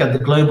 If you look at the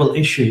global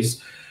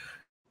issues,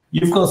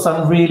 you've got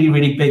some really,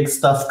 really big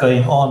stuff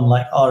going on,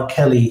 like R.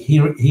 Kelly. He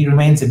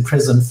remains in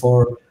prison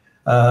for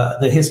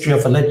the history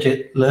of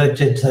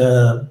alleged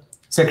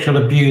sexual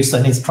abuse,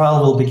 and his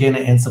trial will begin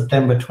in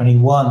September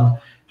 21.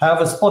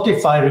 However,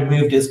 Spotify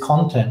removed his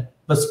content.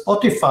 But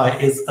Spotify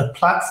is a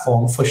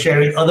platform for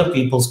sharing other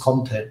people's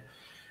content.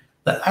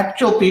 The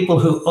actual people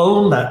who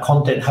own that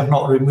content have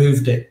not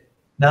removed it.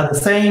 Now, the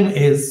same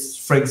is,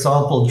 for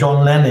example,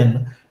 John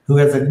Lennon, who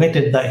has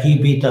admitted that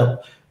he beat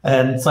up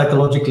and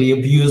psychologically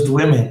abused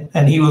women,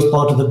 and he was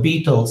part of the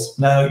Beatles.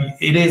 Now,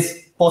 it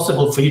is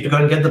possible for you to go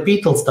and get the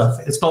Beatles stuff.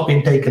 It's not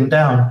been taken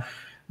down.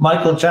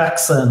 Michael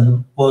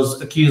Jackson was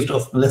accused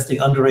of molesting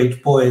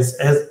underage boys,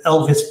 as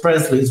Elvis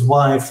Presley's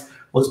wife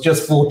was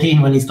just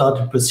 14 when he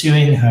started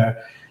pursuing her.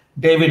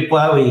 David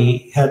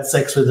Bowie had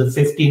sex with a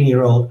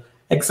 15-year-old,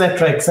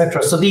 etc.,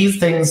 etc. So these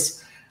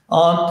things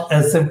aren't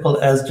as simple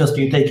as just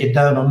you take it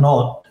down or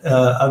not.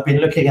 I've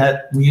been looking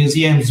at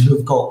museums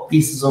who've got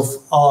pieces of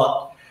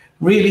art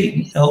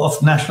really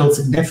of national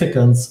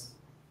significance.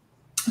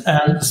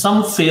 And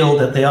some feel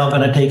that they are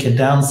going to take it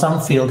down.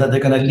 Some feel that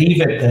they're going to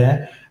leave it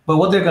there. But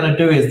what they're going to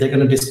do is they're going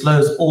to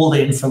disclose all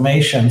the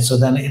information. So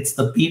then it's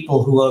the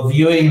people who are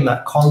viewing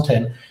that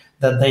content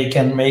that they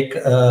can make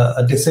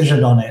a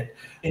decision on it.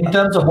 In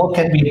terms of what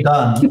can be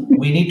done,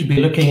 we need to be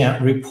looking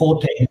at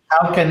reporting.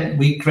 How can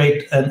we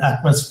create an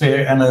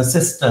atmosphere and a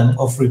system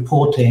of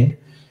reporting?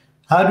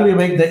 How do we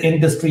make the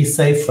industry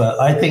safer?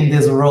 I think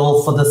there's a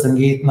role for the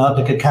Sangeet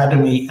Natak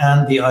Academy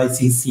and the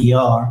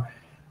ICCR.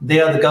 They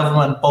are the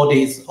government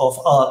bodies of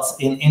arts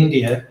in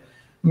India.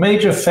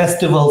 major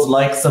festivals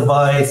like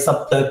Savai,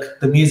 Saptak,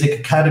 the Music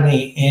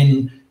Academy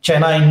in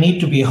Chennai need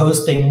to be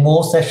hosting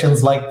more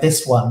sessions like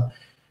this one.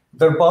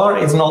 Darbar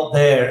is not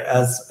there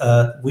as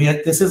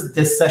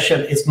this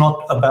session is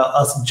not about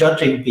us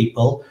judging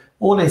people.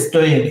 All it's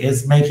doing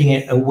is making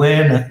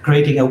it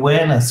creating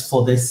awareness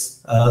for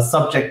this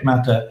subject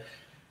matter.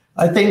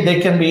 I think there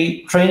can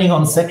be training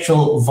on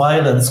sexual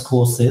violence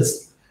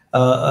courses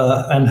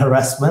and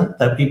harassment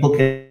that people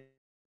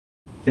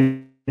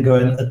can go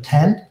and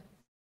attend.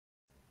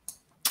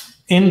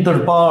 In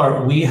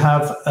Darbar, we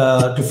have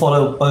to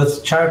follow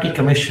both Charity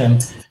Commission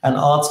and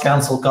Arts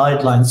Council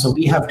guidelines. So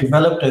we have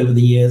developed over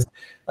the years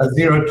a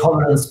zero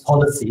tolerance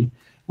policy.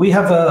 We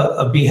have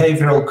a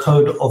behavioral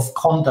code of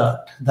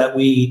conduct that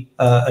we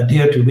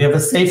adhere to. We have a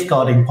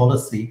safeguarding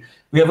policy.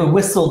 We have a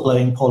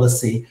whistleblowing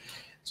policy.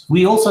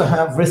 We also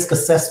have risk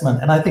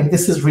assessment. And I think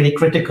this is really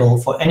critical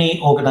for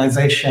any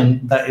organization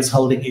that is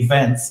holding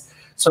events.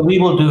 So we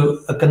will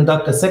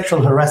conduct a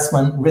sexual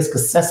harassment risk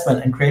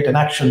assessment and create an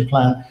action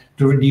plan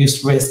to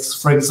reduce risks.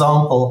 For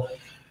example,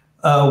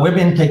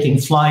 women taking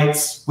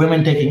flights,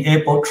 women taking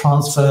airport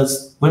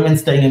transfers, women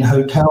staying in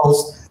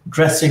hotels,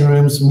 dressing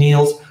rooms,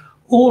 meals.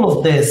 All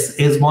of this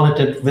is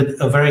monitored with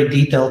a very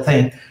detailed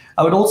thing.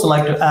 I would also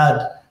like to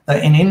add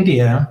that in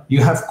India,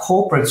 you have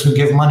corporates who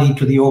give money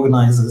to the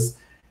organizers.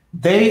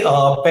 They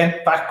are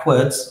bent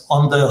backwards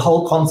on the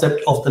whole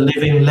concept of the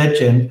living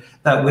legend,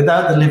 that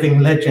without the living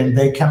legend,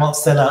 they cannot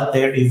sell out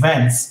their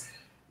events.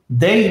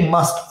 They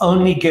must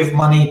only give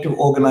money to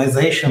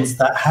organizations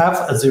that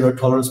have a zero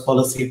tolerance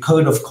policy, a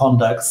code of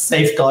conduct,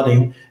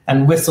 safeguarding,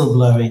 and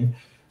whistleblowing.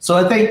 So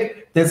I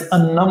think there's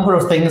a number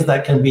of things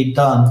that can be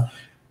done.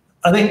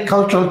 I think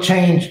cultural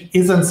change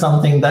isn't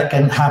something that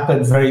can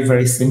happen very,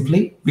 very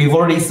simply. We've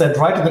already said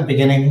right at the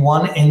beginning,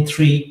 1 in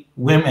 3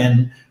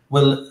 women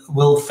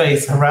will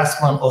face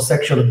harassment or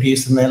sexual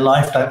abuse in their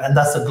lifetime, and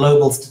that's a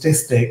global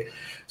statistic.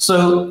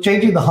 So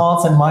changing the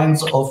hearts and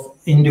minds of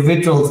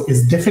individuals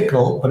is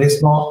difficult, but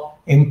it's not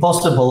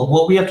impossible.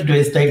 What we have to do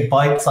is take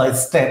bite-sized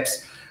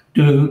steps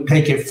to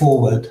take it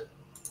forward.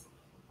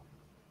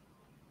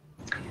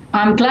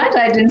 I'm glad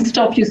I didn't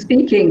stop you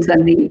speaking,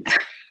 Sandeep.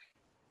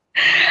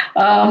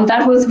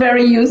 That was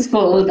very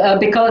useful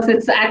because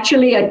it's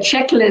actually a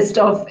checklist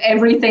of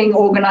everything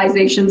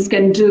organizations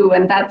can do,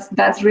 and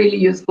that's really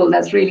useful.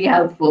 That's really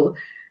helpful.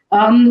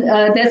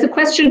 There's a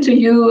question to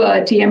you,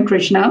 TM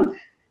Krishna.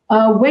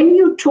 When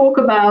you talk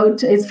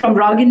about, it's from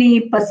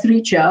Ragini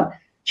Pasricha.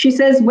 She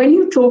says, when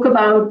you talk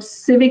about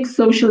civic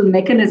social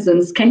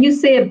mechanisms, can you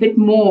say a bit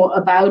more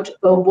about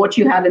what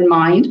you have in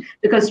mind?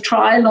 Because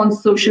trial on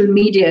social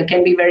media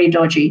can be very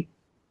dodgy.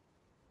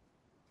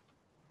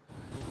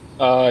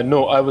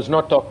 No, I was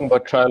not talking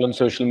about trial on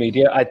social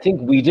media. I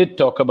think we did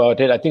talk about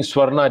it. I think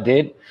Swarna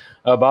did,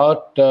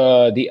 about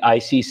the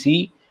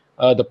ICC,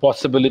 the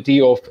possibility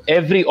of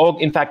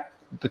in fact,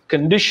 the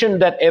condition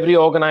that every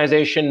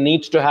organization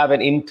needs to have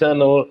an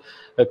internal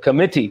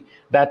committee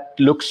that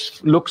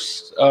looks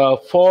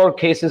for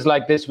cases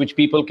like this, which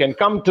people can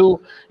come to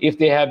if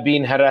they have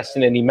been harassed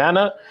in any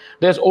manner.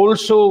 There's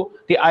also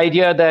the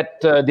idea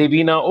that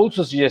Devina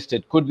also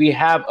suggested, could we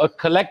have a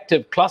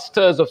collective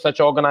clusters of such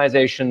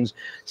organizations,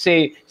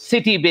 say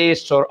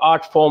city-based or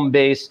art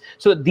form-based?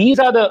 So these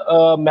are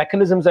the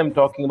mechanisms I'm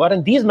talking about.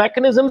 And these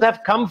mechanisms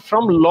have come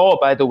from law,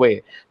 by the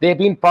way. They've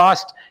been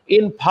passed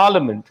in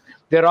Parliament.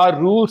 There are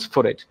rules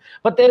for it.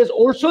 But there is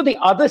also the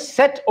other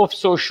set of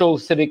social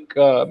civic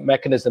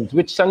mechanisms,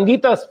 which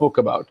Sangeeta spoke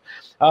about,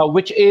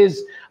 which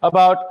is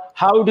about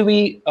how do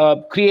we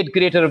create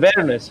greater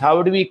awareness?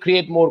 How do we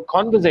create more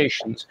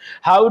conversations?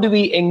 How do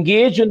we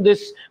engage in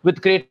this with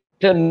greater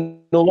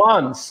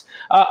nuance?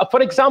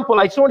 For example,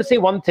 I just want to say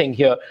one thing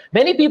here.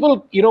 Many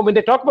people, when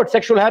they talk about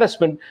sexual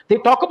harassment, they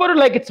talk about it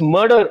like it's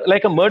murder,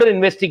 like a murder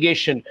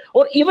investigation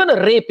or even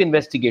a rape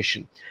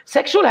investigation.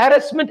 Sexual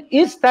harassment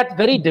is that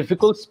very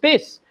difficult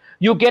space.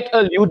 You get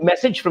a lewd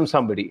message from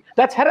somebody,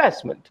 that's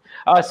harassment.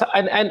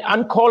 And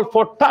uncalled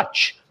for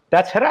touch,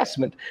 that's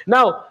harassment.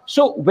 Now,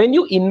 so when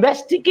you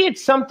investigate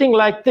something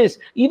like this,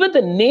 even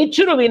the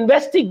nature of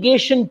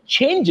investigation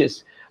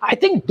changes. I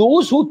think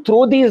those who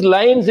throw these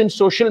lines in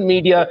social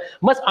media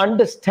must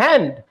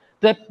understand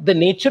that the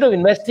nature of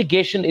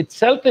investigation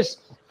itself is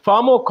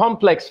far more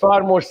complex,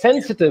 far more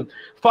sensitive,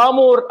 far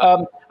more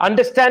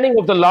understanding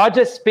of the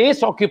larger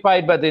space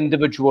occupied by the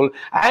individual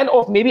and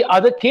of maybe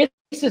other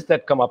cases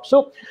that come up.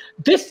 So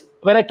this,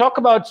 when I talk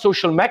about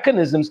social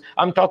mechanisms,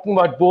 I'm talking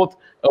about both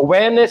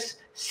awareness,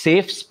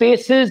 safe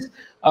spaces,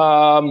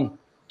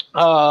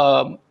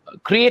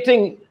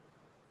 creating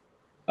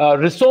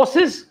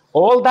resources,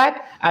 all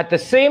that, at the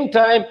same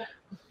time,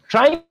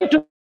 trying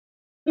to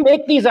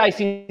make these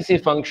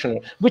ICC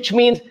functional, which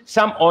means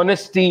some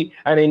honesty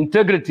and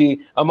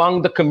integrity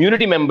among the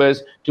community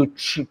members to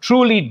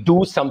truly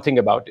do something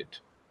about it.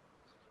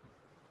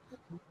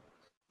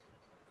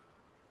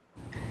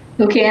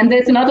 Okay, and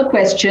there's another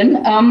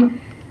question,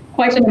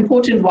 quite an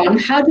important one.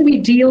 How do we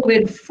deal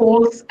with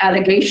false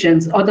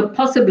allegations or the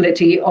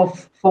possibility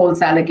of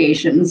false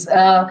allegations?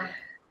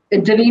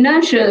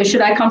 Devina,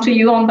 should I come to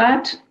you on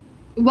that?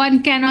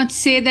 one cannot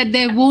say that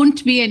there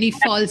won't be any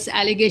false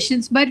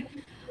allegations. But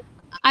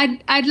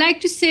I'd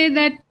like to say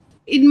that,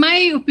 in my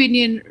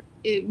opinion,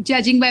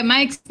 judging by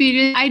my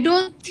experience, I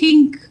don't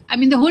think, I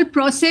mean, the whole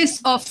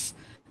process of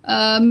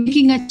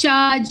making a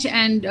charge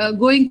and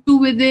going through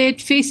with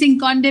it, facing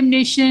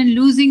condemnation,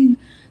 losing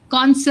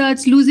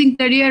concerts, losing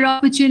career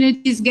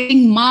opportunities,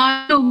 getting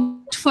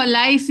marked for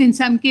life in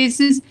some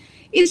cases,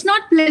 it's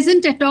not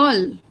pleasant at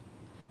all.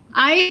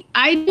 I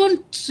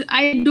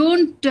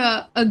don't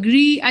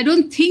agree. I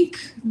don't think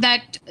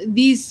that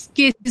these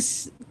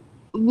cases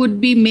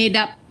would be made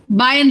up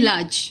by and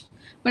large.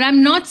 But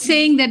I'm not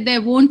saying that there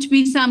won't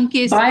be some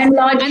cases. By and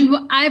large,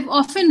 and I've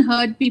often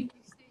heard people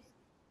say,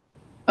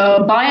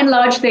 by and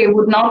large, they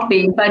would not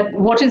be. But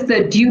what is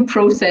the due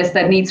process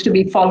that needs to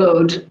be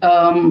followed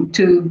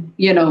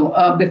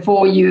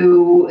before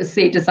you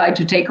say decide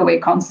to take away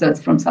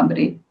concerts from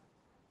somebody?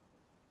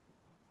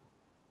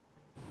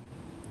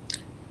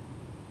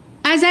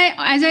 As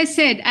I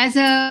said, as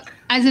an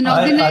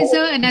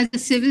organizer and as a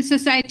civil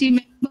society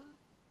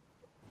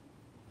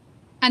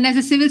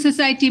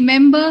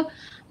member,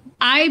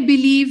 I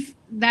believe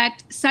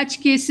that such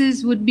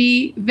cases would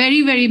be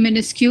very, very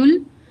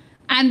minuscule,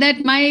 and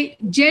that my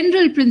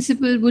general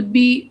principle would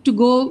be to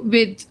go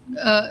with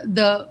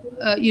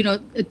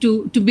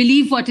to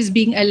believe what is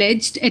being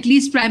alleged, at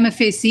least prima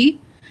facie.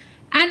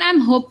 And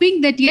I'm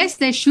hoping that, yes,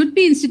 there should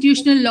be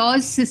institutional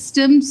laws,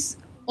 systems,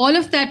 all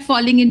of that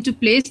falling into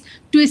place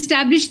to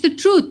establish the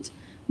truth.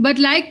 But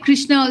like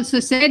Krishna also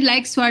said,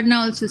 like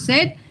Swarna also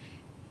said,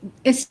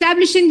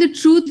 establishing the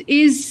truth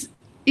is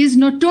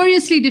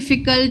notoriously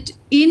difficult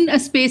in a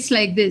space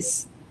like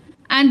this.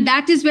 And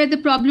that is where the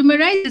problem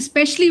arises,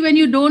 especially when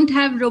you don't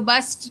have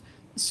robust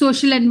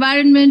social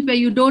environment, where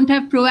you don't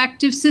have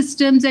proactive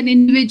systems and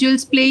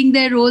individuals playing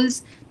their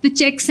roles, the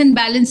checks and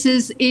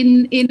balances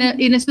in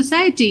a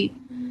society.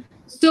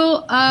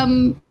 So I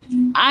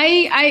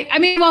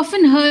mean, I've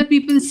often heard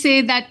people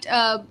say that,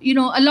 a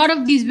lot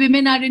of these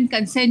women are in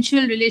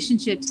consensual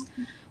relationships.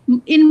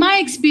 In my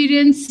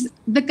experience,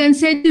 the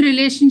consensual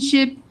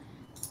relationship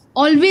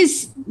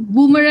always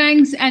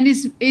boomerangs and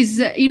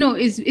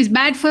is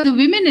bad for the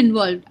women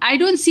involved. I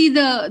don't see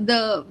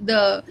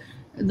the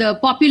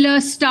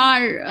popular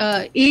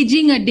star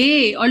aging a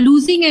day or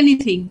losing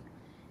anything.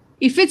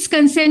 If it's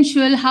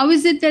consensual, how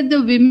is it that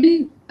the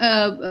women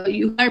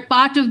who are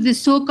part of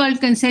this so-called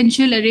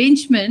consensual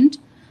arrangement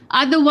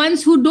are the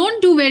ones who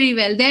don't do very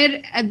well?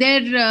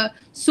 Their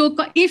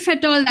so-called, if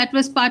at all that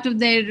was part of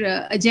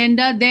their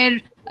agenda,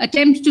 their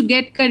attempts to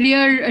get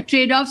career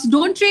trade-offs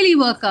don't really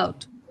work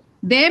out.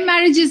 Their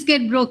marriages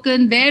get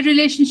broken, their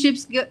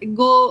relationships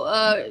go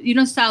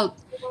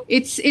south.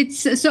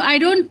 So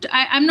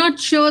I'm not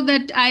sure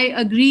that I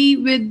agree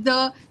with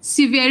the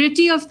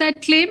severity of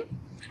that claim.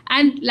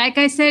 And like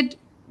I said,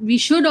 we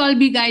should all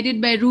be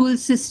guided by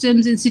rules,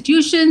 systems,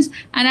 institutions,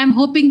 and I'm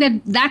hoping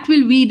that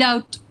will weed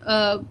out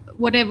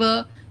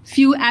whatever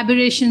few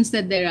aberrations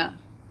that there are.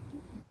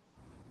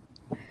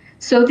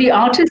 So the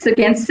Artists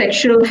Against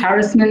Sexual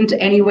Harassment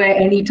Anywhere,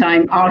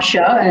 Anytime,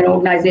 ARSHA, an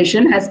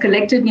organization, has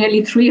collected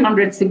nearly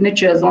 300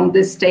 signatures on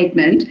this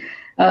statement.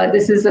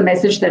 This is a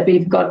message that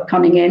we've got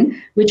coming in,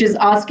 which is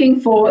asking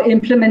for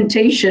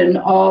implementation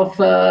of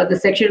the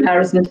Sexual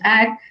Harassment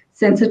Act,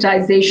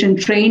 sensitization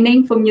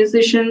training for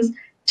musicians,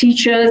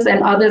 teachers,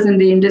 and others in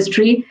the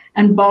industry,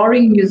 and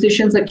barring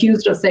musicians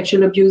accused of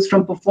sexual abuse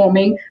from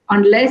performing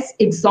unless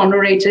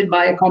exonerated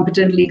by a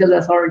competent legal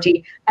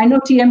authority. I know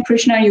TM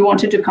Krishna, you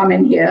wanted to come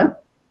in here.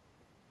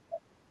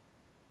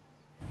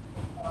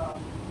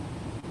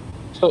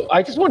 So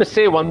I just want to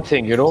say one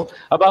thing,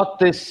 about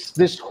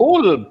this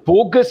whole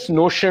bogus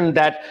notion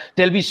that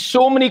there'll be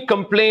so many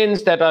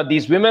complaints that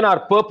these women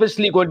are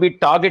purposely going to be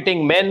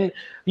targeting men.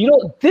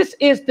 This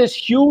is this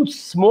huge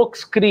smoke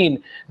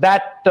screen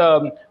that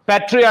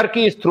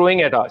patriarchy is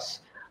throwing at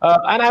us.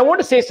 And I want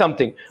to say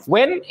something.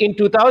 When in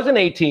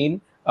 2018,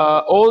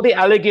 all the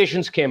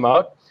allegations came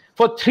out,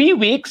 for 3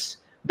 weeks,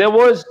 there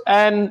was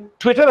an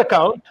Twitter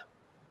account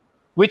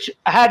which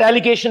had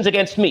allegations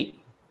against me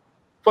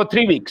for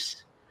 3 weeks.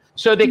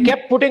 So they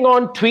kept putting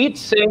on tweets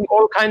saying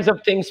all kinds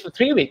of things for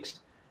 3 weeks.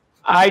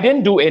 I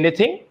didn't do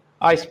anything.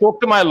 I spoke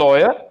to my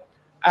lawyer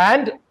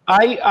and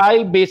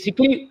I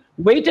basically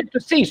waited to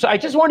see. So I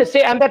just want to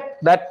say, and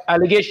that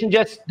allegation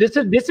just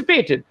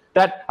dissipated.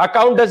 That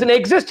account doesn't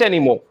exist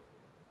anymore.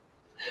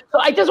 So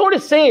I just want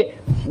to say,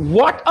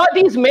 what are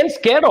these men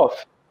scared of?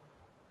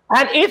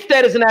 And if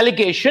there is an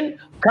allegation,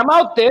 come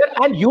out there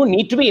and you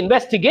need to be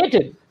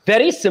investigated.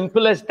 Very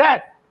simple as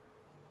that.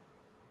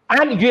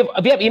 And we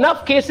have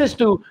enough cases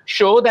to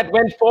show that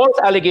when false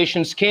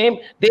allegations came,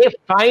 they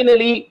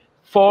finally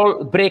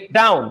break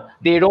down.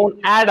 They don't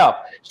add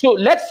up. So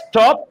let's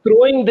stop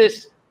throwing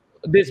this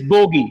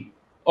bogey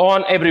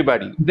on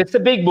everybody. It's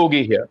a big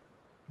bogey here.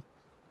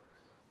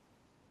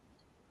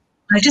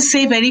 I'll just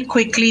say very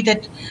quickly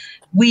that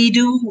we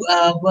do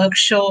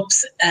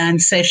workshops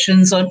and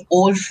sessions on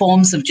all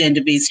forms of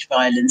gender-based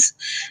violence.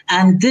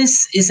 And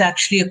this is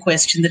actually a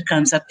question that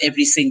comes up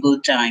every single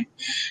time.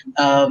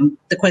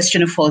 The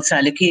question of false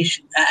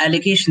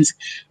allegations.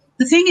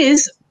 The thing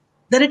is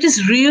that it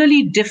is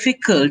really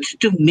difficult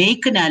to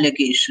make an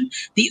allegation.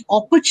 The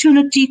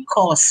opportunity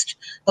cost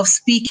of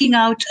speaking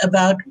out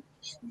about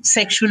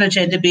sexual or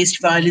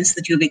gender-based violence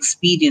that you've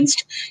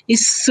experienced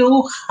is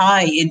so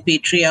high in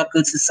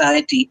patriarchal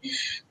society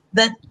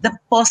that the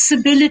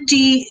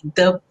possibility,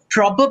 the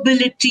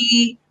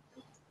probability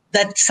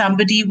that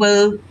somebody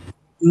will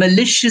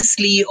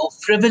maliciously or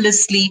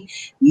frivolously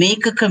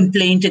make a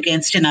complaint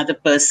against another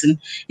person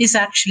is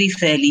actually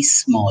fairly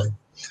small.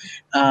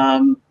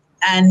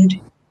 And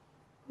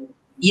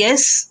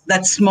yes,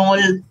 that small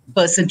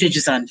percentage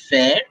is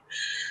unfair.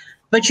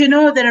 But,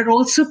 there are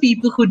also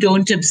people who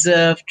don't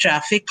observe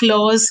traffic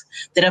laws.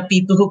 There are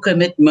people who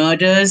commit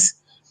murders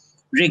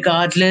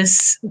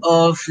regardless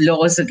of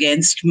laws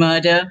against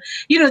murder.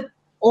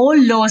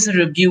 All laws are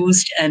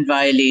abused and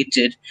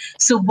violated.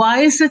 So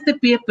why is it that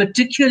we are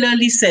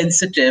particularly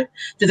sensitive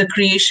to the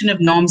creation of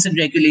norms and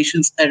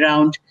regulations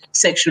around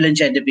sexual and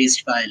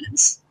gender-based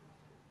violence?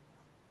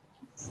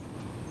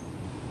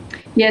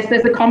 Yes,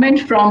 there's a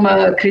comment from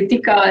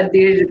Kritika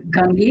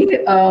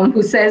Dirgangi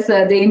who says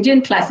the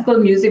Indian classical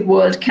music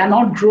world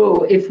cannot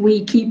grow if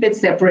we keep it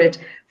separate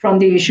from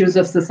the issues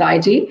of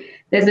society.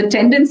 There's a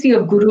tendency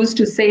of gurus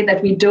to say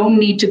that we don't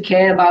need to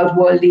care about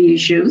worldly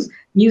issues.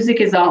 Music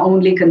is our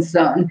only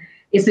concern.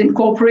 It's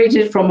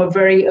incorporated from a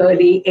very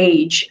early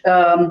age.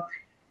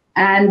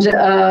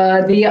 Another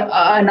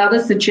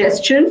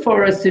suggestion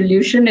for a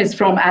solution is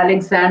from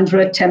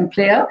Alexandra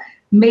Templier.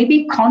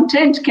 Maybe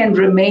content can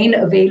remain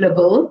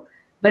available,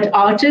 but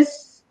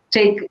artists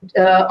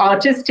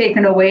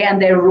taken away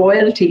and their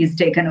royalties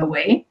taken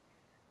away.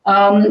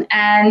 And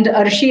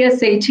Arshia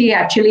Sethi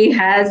actually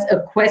has a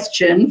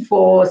question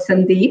for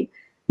Sandeep.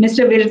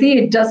 Mr. Virdee,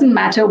 it doesn't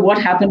matter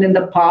what happened in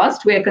the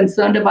past. We're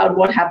concerned about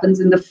what happens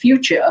in the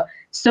future.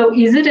 So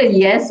is it a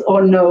yes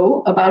or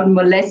no about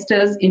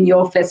molesters in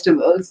your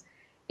festivals?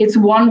 It's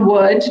one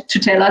word to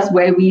tell us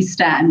where we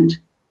stand.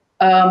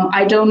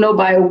 I don't know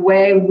by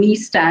where we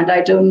stand.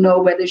 I don't know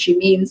whether she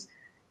means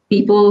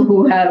people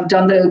who have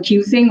done the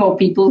accusing or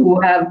people who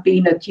have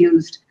been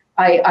accused.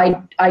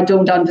 I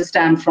don't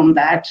understand from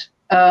that.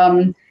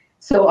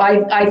 So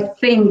I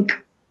think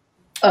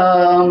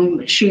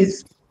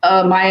she's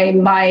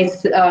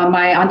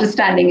my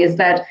understanding is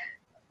that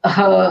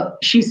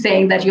she's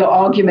saying that your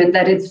argument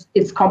that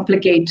it's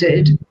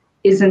complicated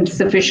isn't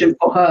sufficient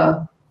for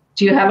her.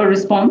 Do you have a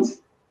response?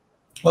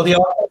 Well, the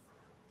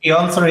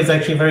answer is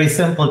actually very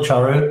simple,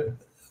 Charu.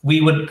 We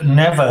would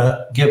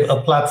never give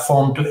a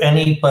platform to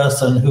any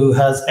person who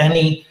has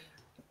any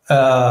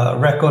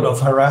record of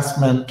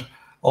harassment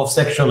or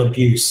sexual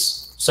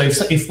abuse. So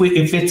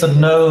if it's a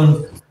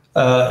known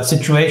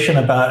situation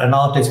about an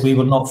artist, we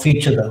would not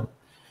feature them.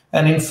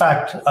 And in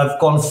fact, I've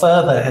gone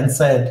further and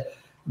said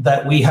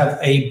that we have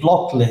a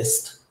block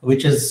list,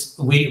 which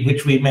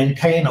we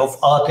maintain of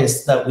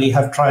artists that we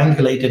have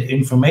triangulated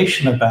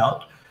information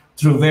about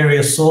through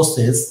various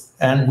sources,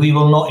 and we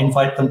will not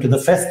invite them to the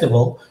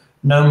festival,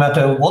 no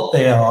matter what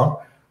they are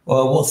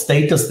or what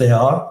status they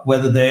are,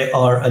 whether they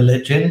are a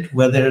legend,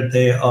 whether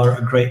they are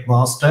a great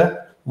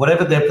master,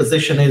 whatever their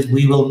position is,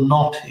 we will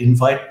not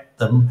invite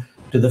them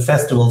to the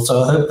festival.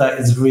 So I hope that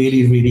is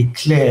really, really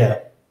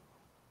clear.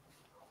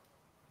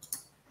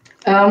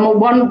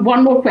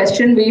 One more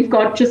question. We've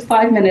got just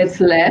 5 minutes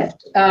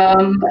left.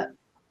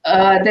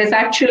 There's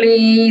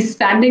actually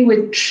Standing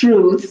with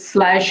Truth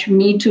 /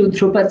 Me Too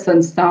Drupad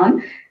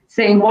Sansthan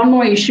saying one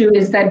more issue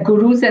is that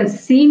gurus and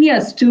senior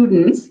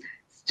students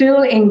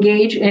still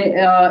engaged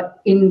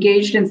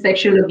in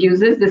sexual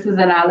abuses. This is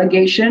an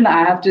allegation.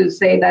 I have to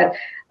say that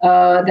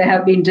there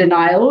have been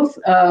denials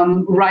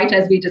right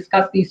as we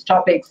discuss these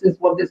topics is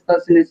what this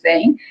person is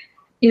saying.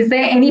 Is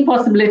there any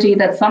possibility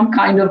that some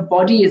kind of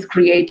body is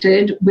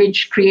created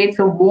which creates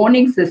a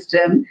warning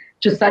system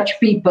to such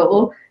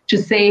people to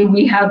say,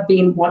 we have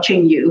been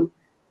watching you?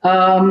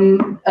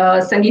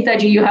 Sangeeta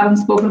ji, you haven't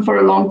spoken for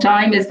a long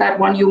time. Is that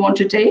one you want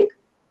to take?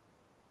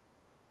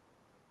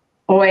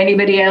 Or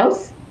anybody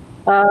else?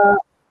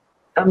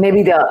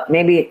 Maybe,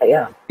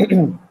 yeah.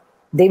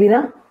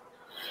 Devina?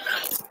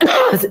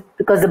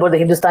 Because about the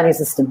Hindustani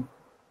system.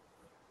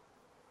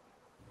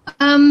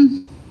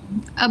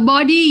 A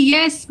body,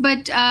 yes,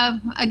 but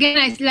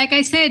again, like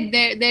I said,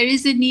 there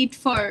is a need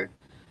for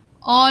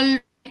all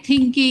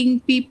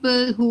thinking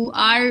people who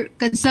are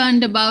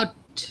concerned about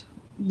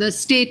the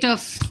state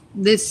of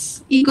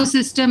this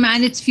ecosystem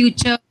and its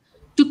future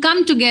to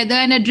come together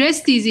and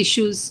address these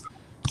issues.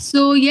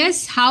 So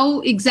yes, how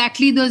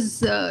exactly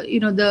those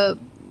the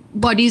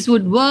bodies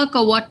would work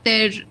or what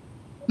their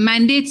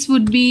mandates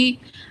would be.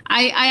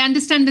 I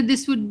understand that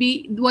this would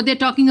be what they're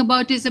talking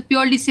about is a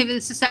purely civil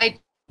society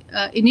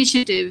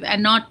initiative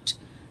and not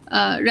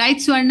right,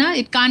 Swarna?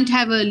 It can't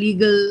have a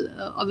legal,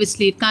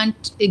 obviously, it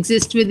can't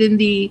exist within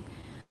the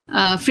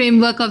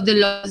framework of the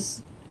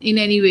laws in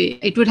any way.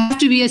 It would have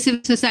to be a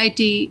civil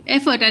society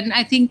effort, and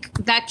I think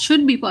that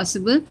should be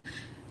possible.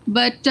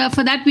 But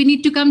for that, we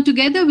need to come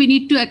together. We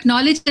need to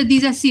acknowledge that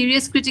these are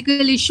serious,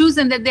 critical issues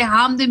and that they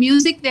harm the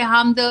music, they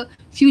harm the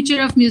future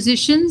of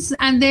musicians,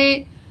 and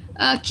they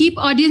keep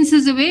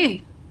audiences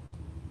away.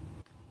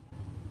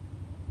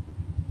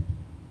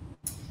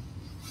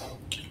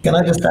 Can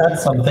I just add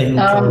something,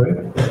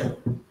 Charu?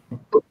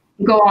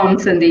 Go on,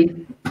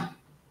 Sandeep.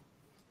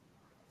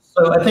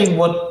 So I think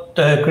what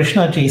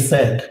Krishna ji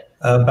said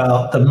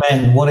about the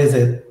men, what is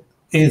it,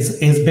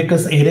 is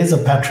because it is a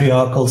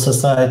patriarchal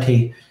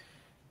society.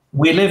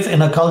 We live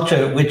in a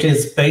culture which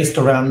is based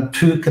around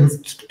two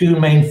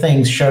main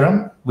things,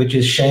 sharam, which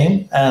is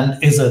shame, and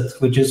izzat,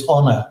 which is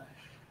honor.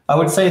 I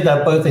would say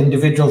that both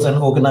individuals and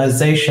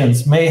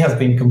organizations may have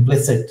been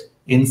complicit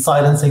in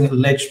silencing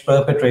alleged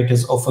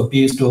perpetrators of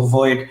abuse to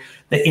avoid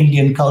the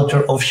Indian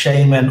culture of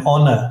shame and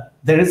honor.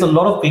 There is a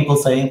lot of people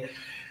saying,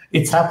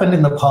 it's happened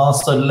in the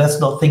past, so let's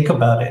not think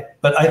about it.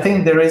 But I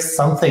think there is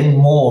something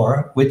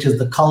more, which is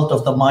the cult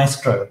of the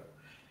maestro.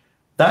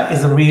 That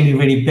is a really,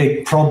 really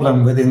big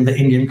problem within the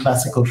Indian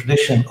classical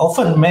tradition.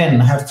 Often men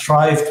have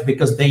thrived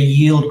because they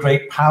yield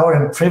great power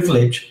and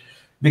privilege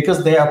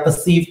because they are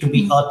perceived to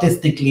be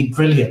artistically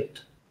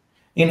brilliant.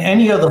 In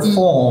any other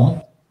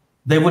form,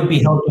 they would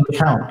be held to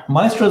account.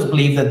 Maestros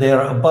believe that they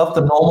are above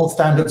the normal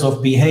standards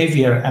of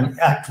behavior and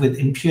act with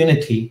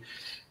impunity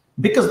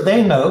because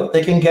they know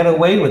they can get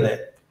away with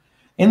it.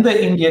 In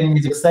the Indian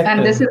music sector,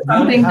 and this is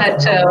something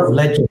that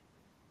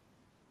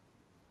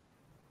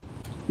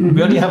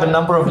we only have a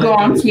number of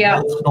legends,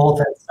 both north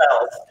and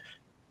south.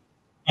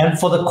 And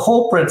for the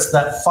corporates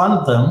that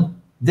fund them,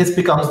 this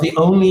becomes the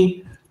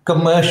only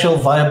commercial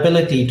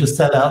viability to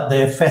sell out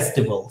their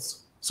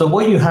festivals. So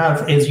what you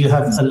have is you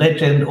have a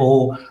legend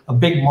or a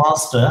big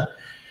master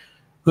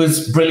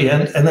who's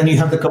brilliant, and then you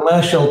have the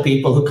commercial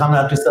people who come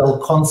out to sell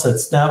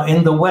concerts. Now,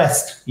 in the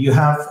West, you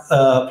have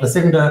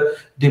Placido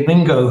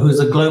Domingo, who's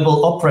a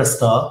global opera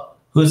star,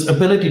 whose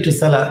ability to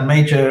sell out a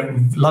major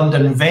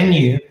London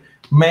venue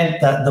meant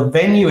that the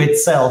venue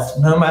itself,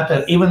 no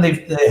matter, even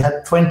if they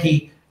had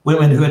 20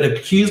 women who had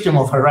accused him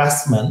of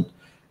harassment,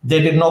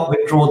 they did not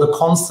withdraw the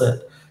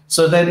concert.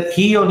 So then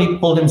he only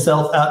pulled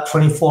himself out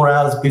 24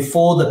 hours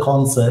before the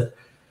concert.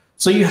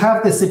 So you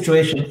have this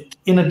situation.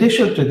 In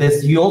addition to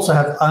this, you also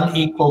have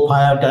unequal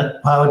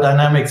power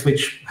dynamics,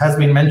 which has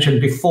been mentioned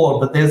before,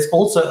 but there's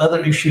also other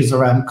issues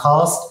around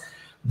caste,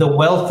 the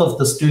wealth of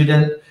the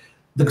student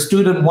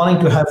wanting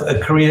to have a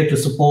career to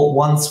support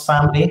one's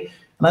family.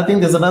 And I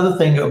think there's another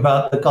thing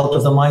about the cult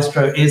of the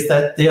maestro is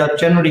that they are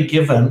generally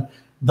given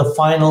the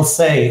final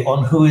say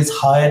on who is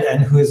hired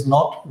and who is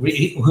not,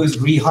 who's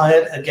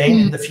rehired again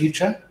in the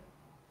future.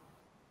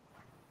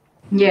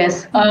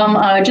 Yes,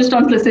 just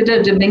on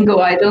Placido Domingo,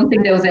 I don't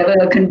think there was ever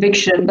a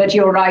conviction, but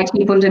you're right,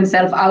 he pulled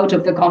himself out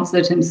of the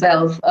concert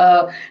himself,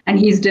 and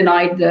he's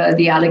denied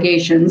the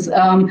allegations.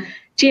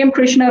 TM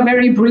Krishna,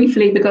 very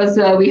briefly, because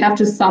we have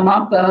to sum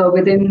up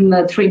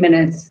within 3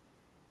 minutes.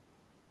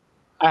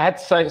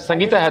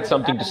 Sangeeta had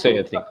something to say,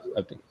 I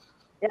think.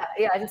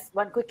 Yeah, I just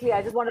want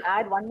to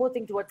add one more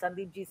thing to what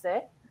Sandeep ji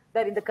said,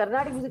 that in the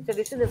Carnatic music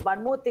tradition, there's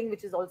one more thing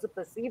which is also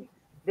perceived,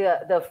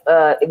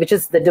 which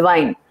is the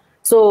divine.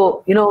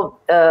 So,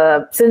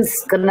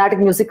 since Carnatic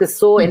music is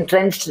so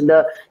entrenched,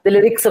 the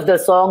lyrics of the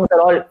songs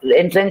are all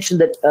entrenched in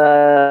the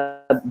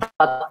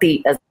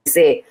bhakti, as they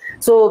say.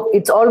 So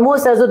it's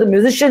almost as though the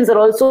musicians are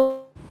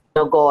also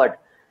God.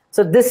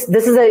 So this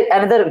is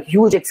another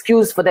huge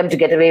excuse for them to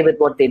get away with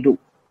what they do.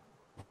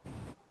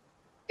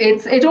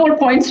 It all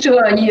points to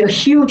a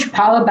huge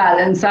power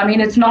balance. I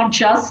mean, it's not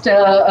just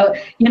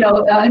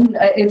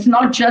it's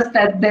not just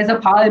that there's a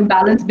power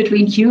imbalance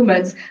between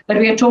humans, but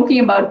we are talking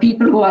about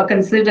people who are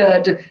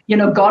considered,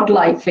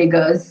 godlike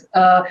figures.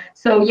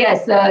 So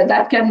yes,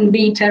 that can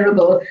be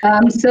terrible.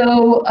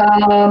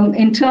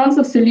 In terms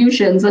of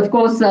solutions, of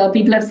course,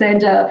 people have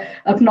said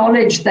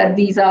acknowledge that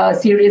these are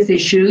serious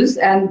issues,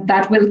 and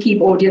that will keep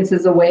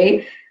audiences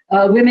away.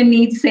 Women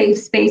need safe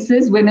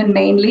spaces, women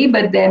mainly,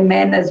 but they're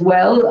men as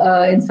well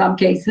in some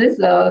cases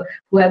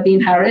who have been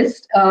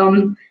harassed.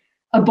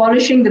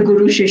 Abolishing the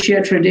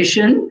Guru-Shishya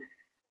tradition.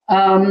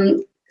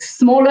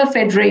 Smaller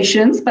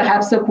federations,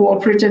 perhaps a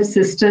cooperative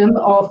system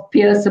of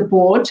peer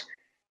support.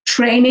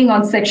 Training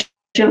on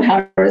sexual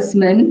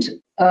harassment.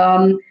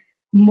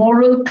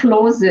 Moral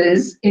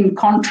clauses in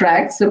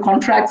contracts. So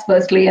contracts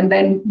firstly, and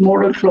then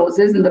moral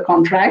clauses in the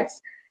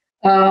contracts.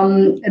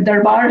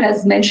 Darbar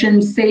has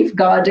mentioned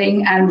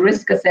safeguarding and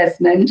risk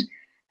assessment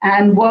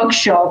and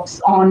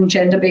workshops on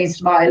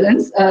gender-based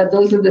violence.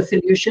 Those are the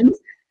solutions.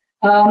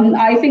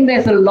 I think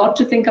there's a lot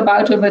to think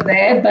about over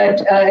there, but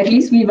at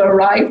least we've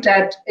arrived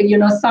at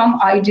some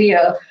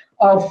idea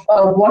of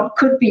what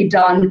could be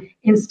done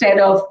instead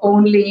of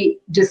only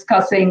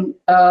discussing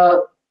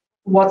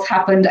what's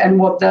happened and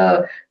what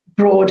the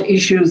broad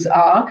issues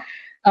are.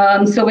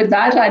 So with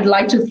that, I'd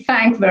like to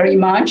thank very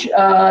much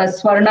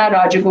Swarna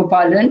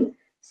Rajagopalan,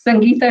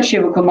 Sangeeta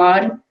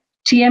Sivakumar,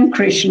 TM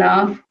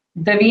Krishna,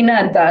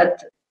 Devina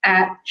Dutt,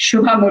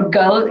 Shubha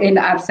Mudgal in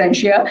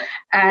absentia,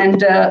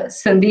 and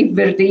Sandeep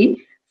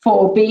Virdee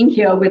for being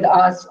here with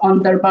us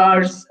on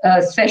Darbar's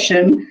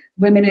session,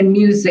 Women in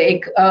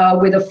Music,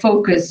 with a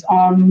focus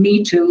on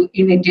Me Too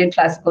in Indian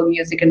classical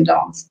music and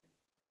dance.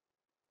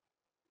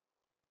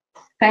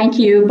 Thank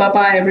you.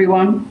 Bye-bye,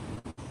 everyone.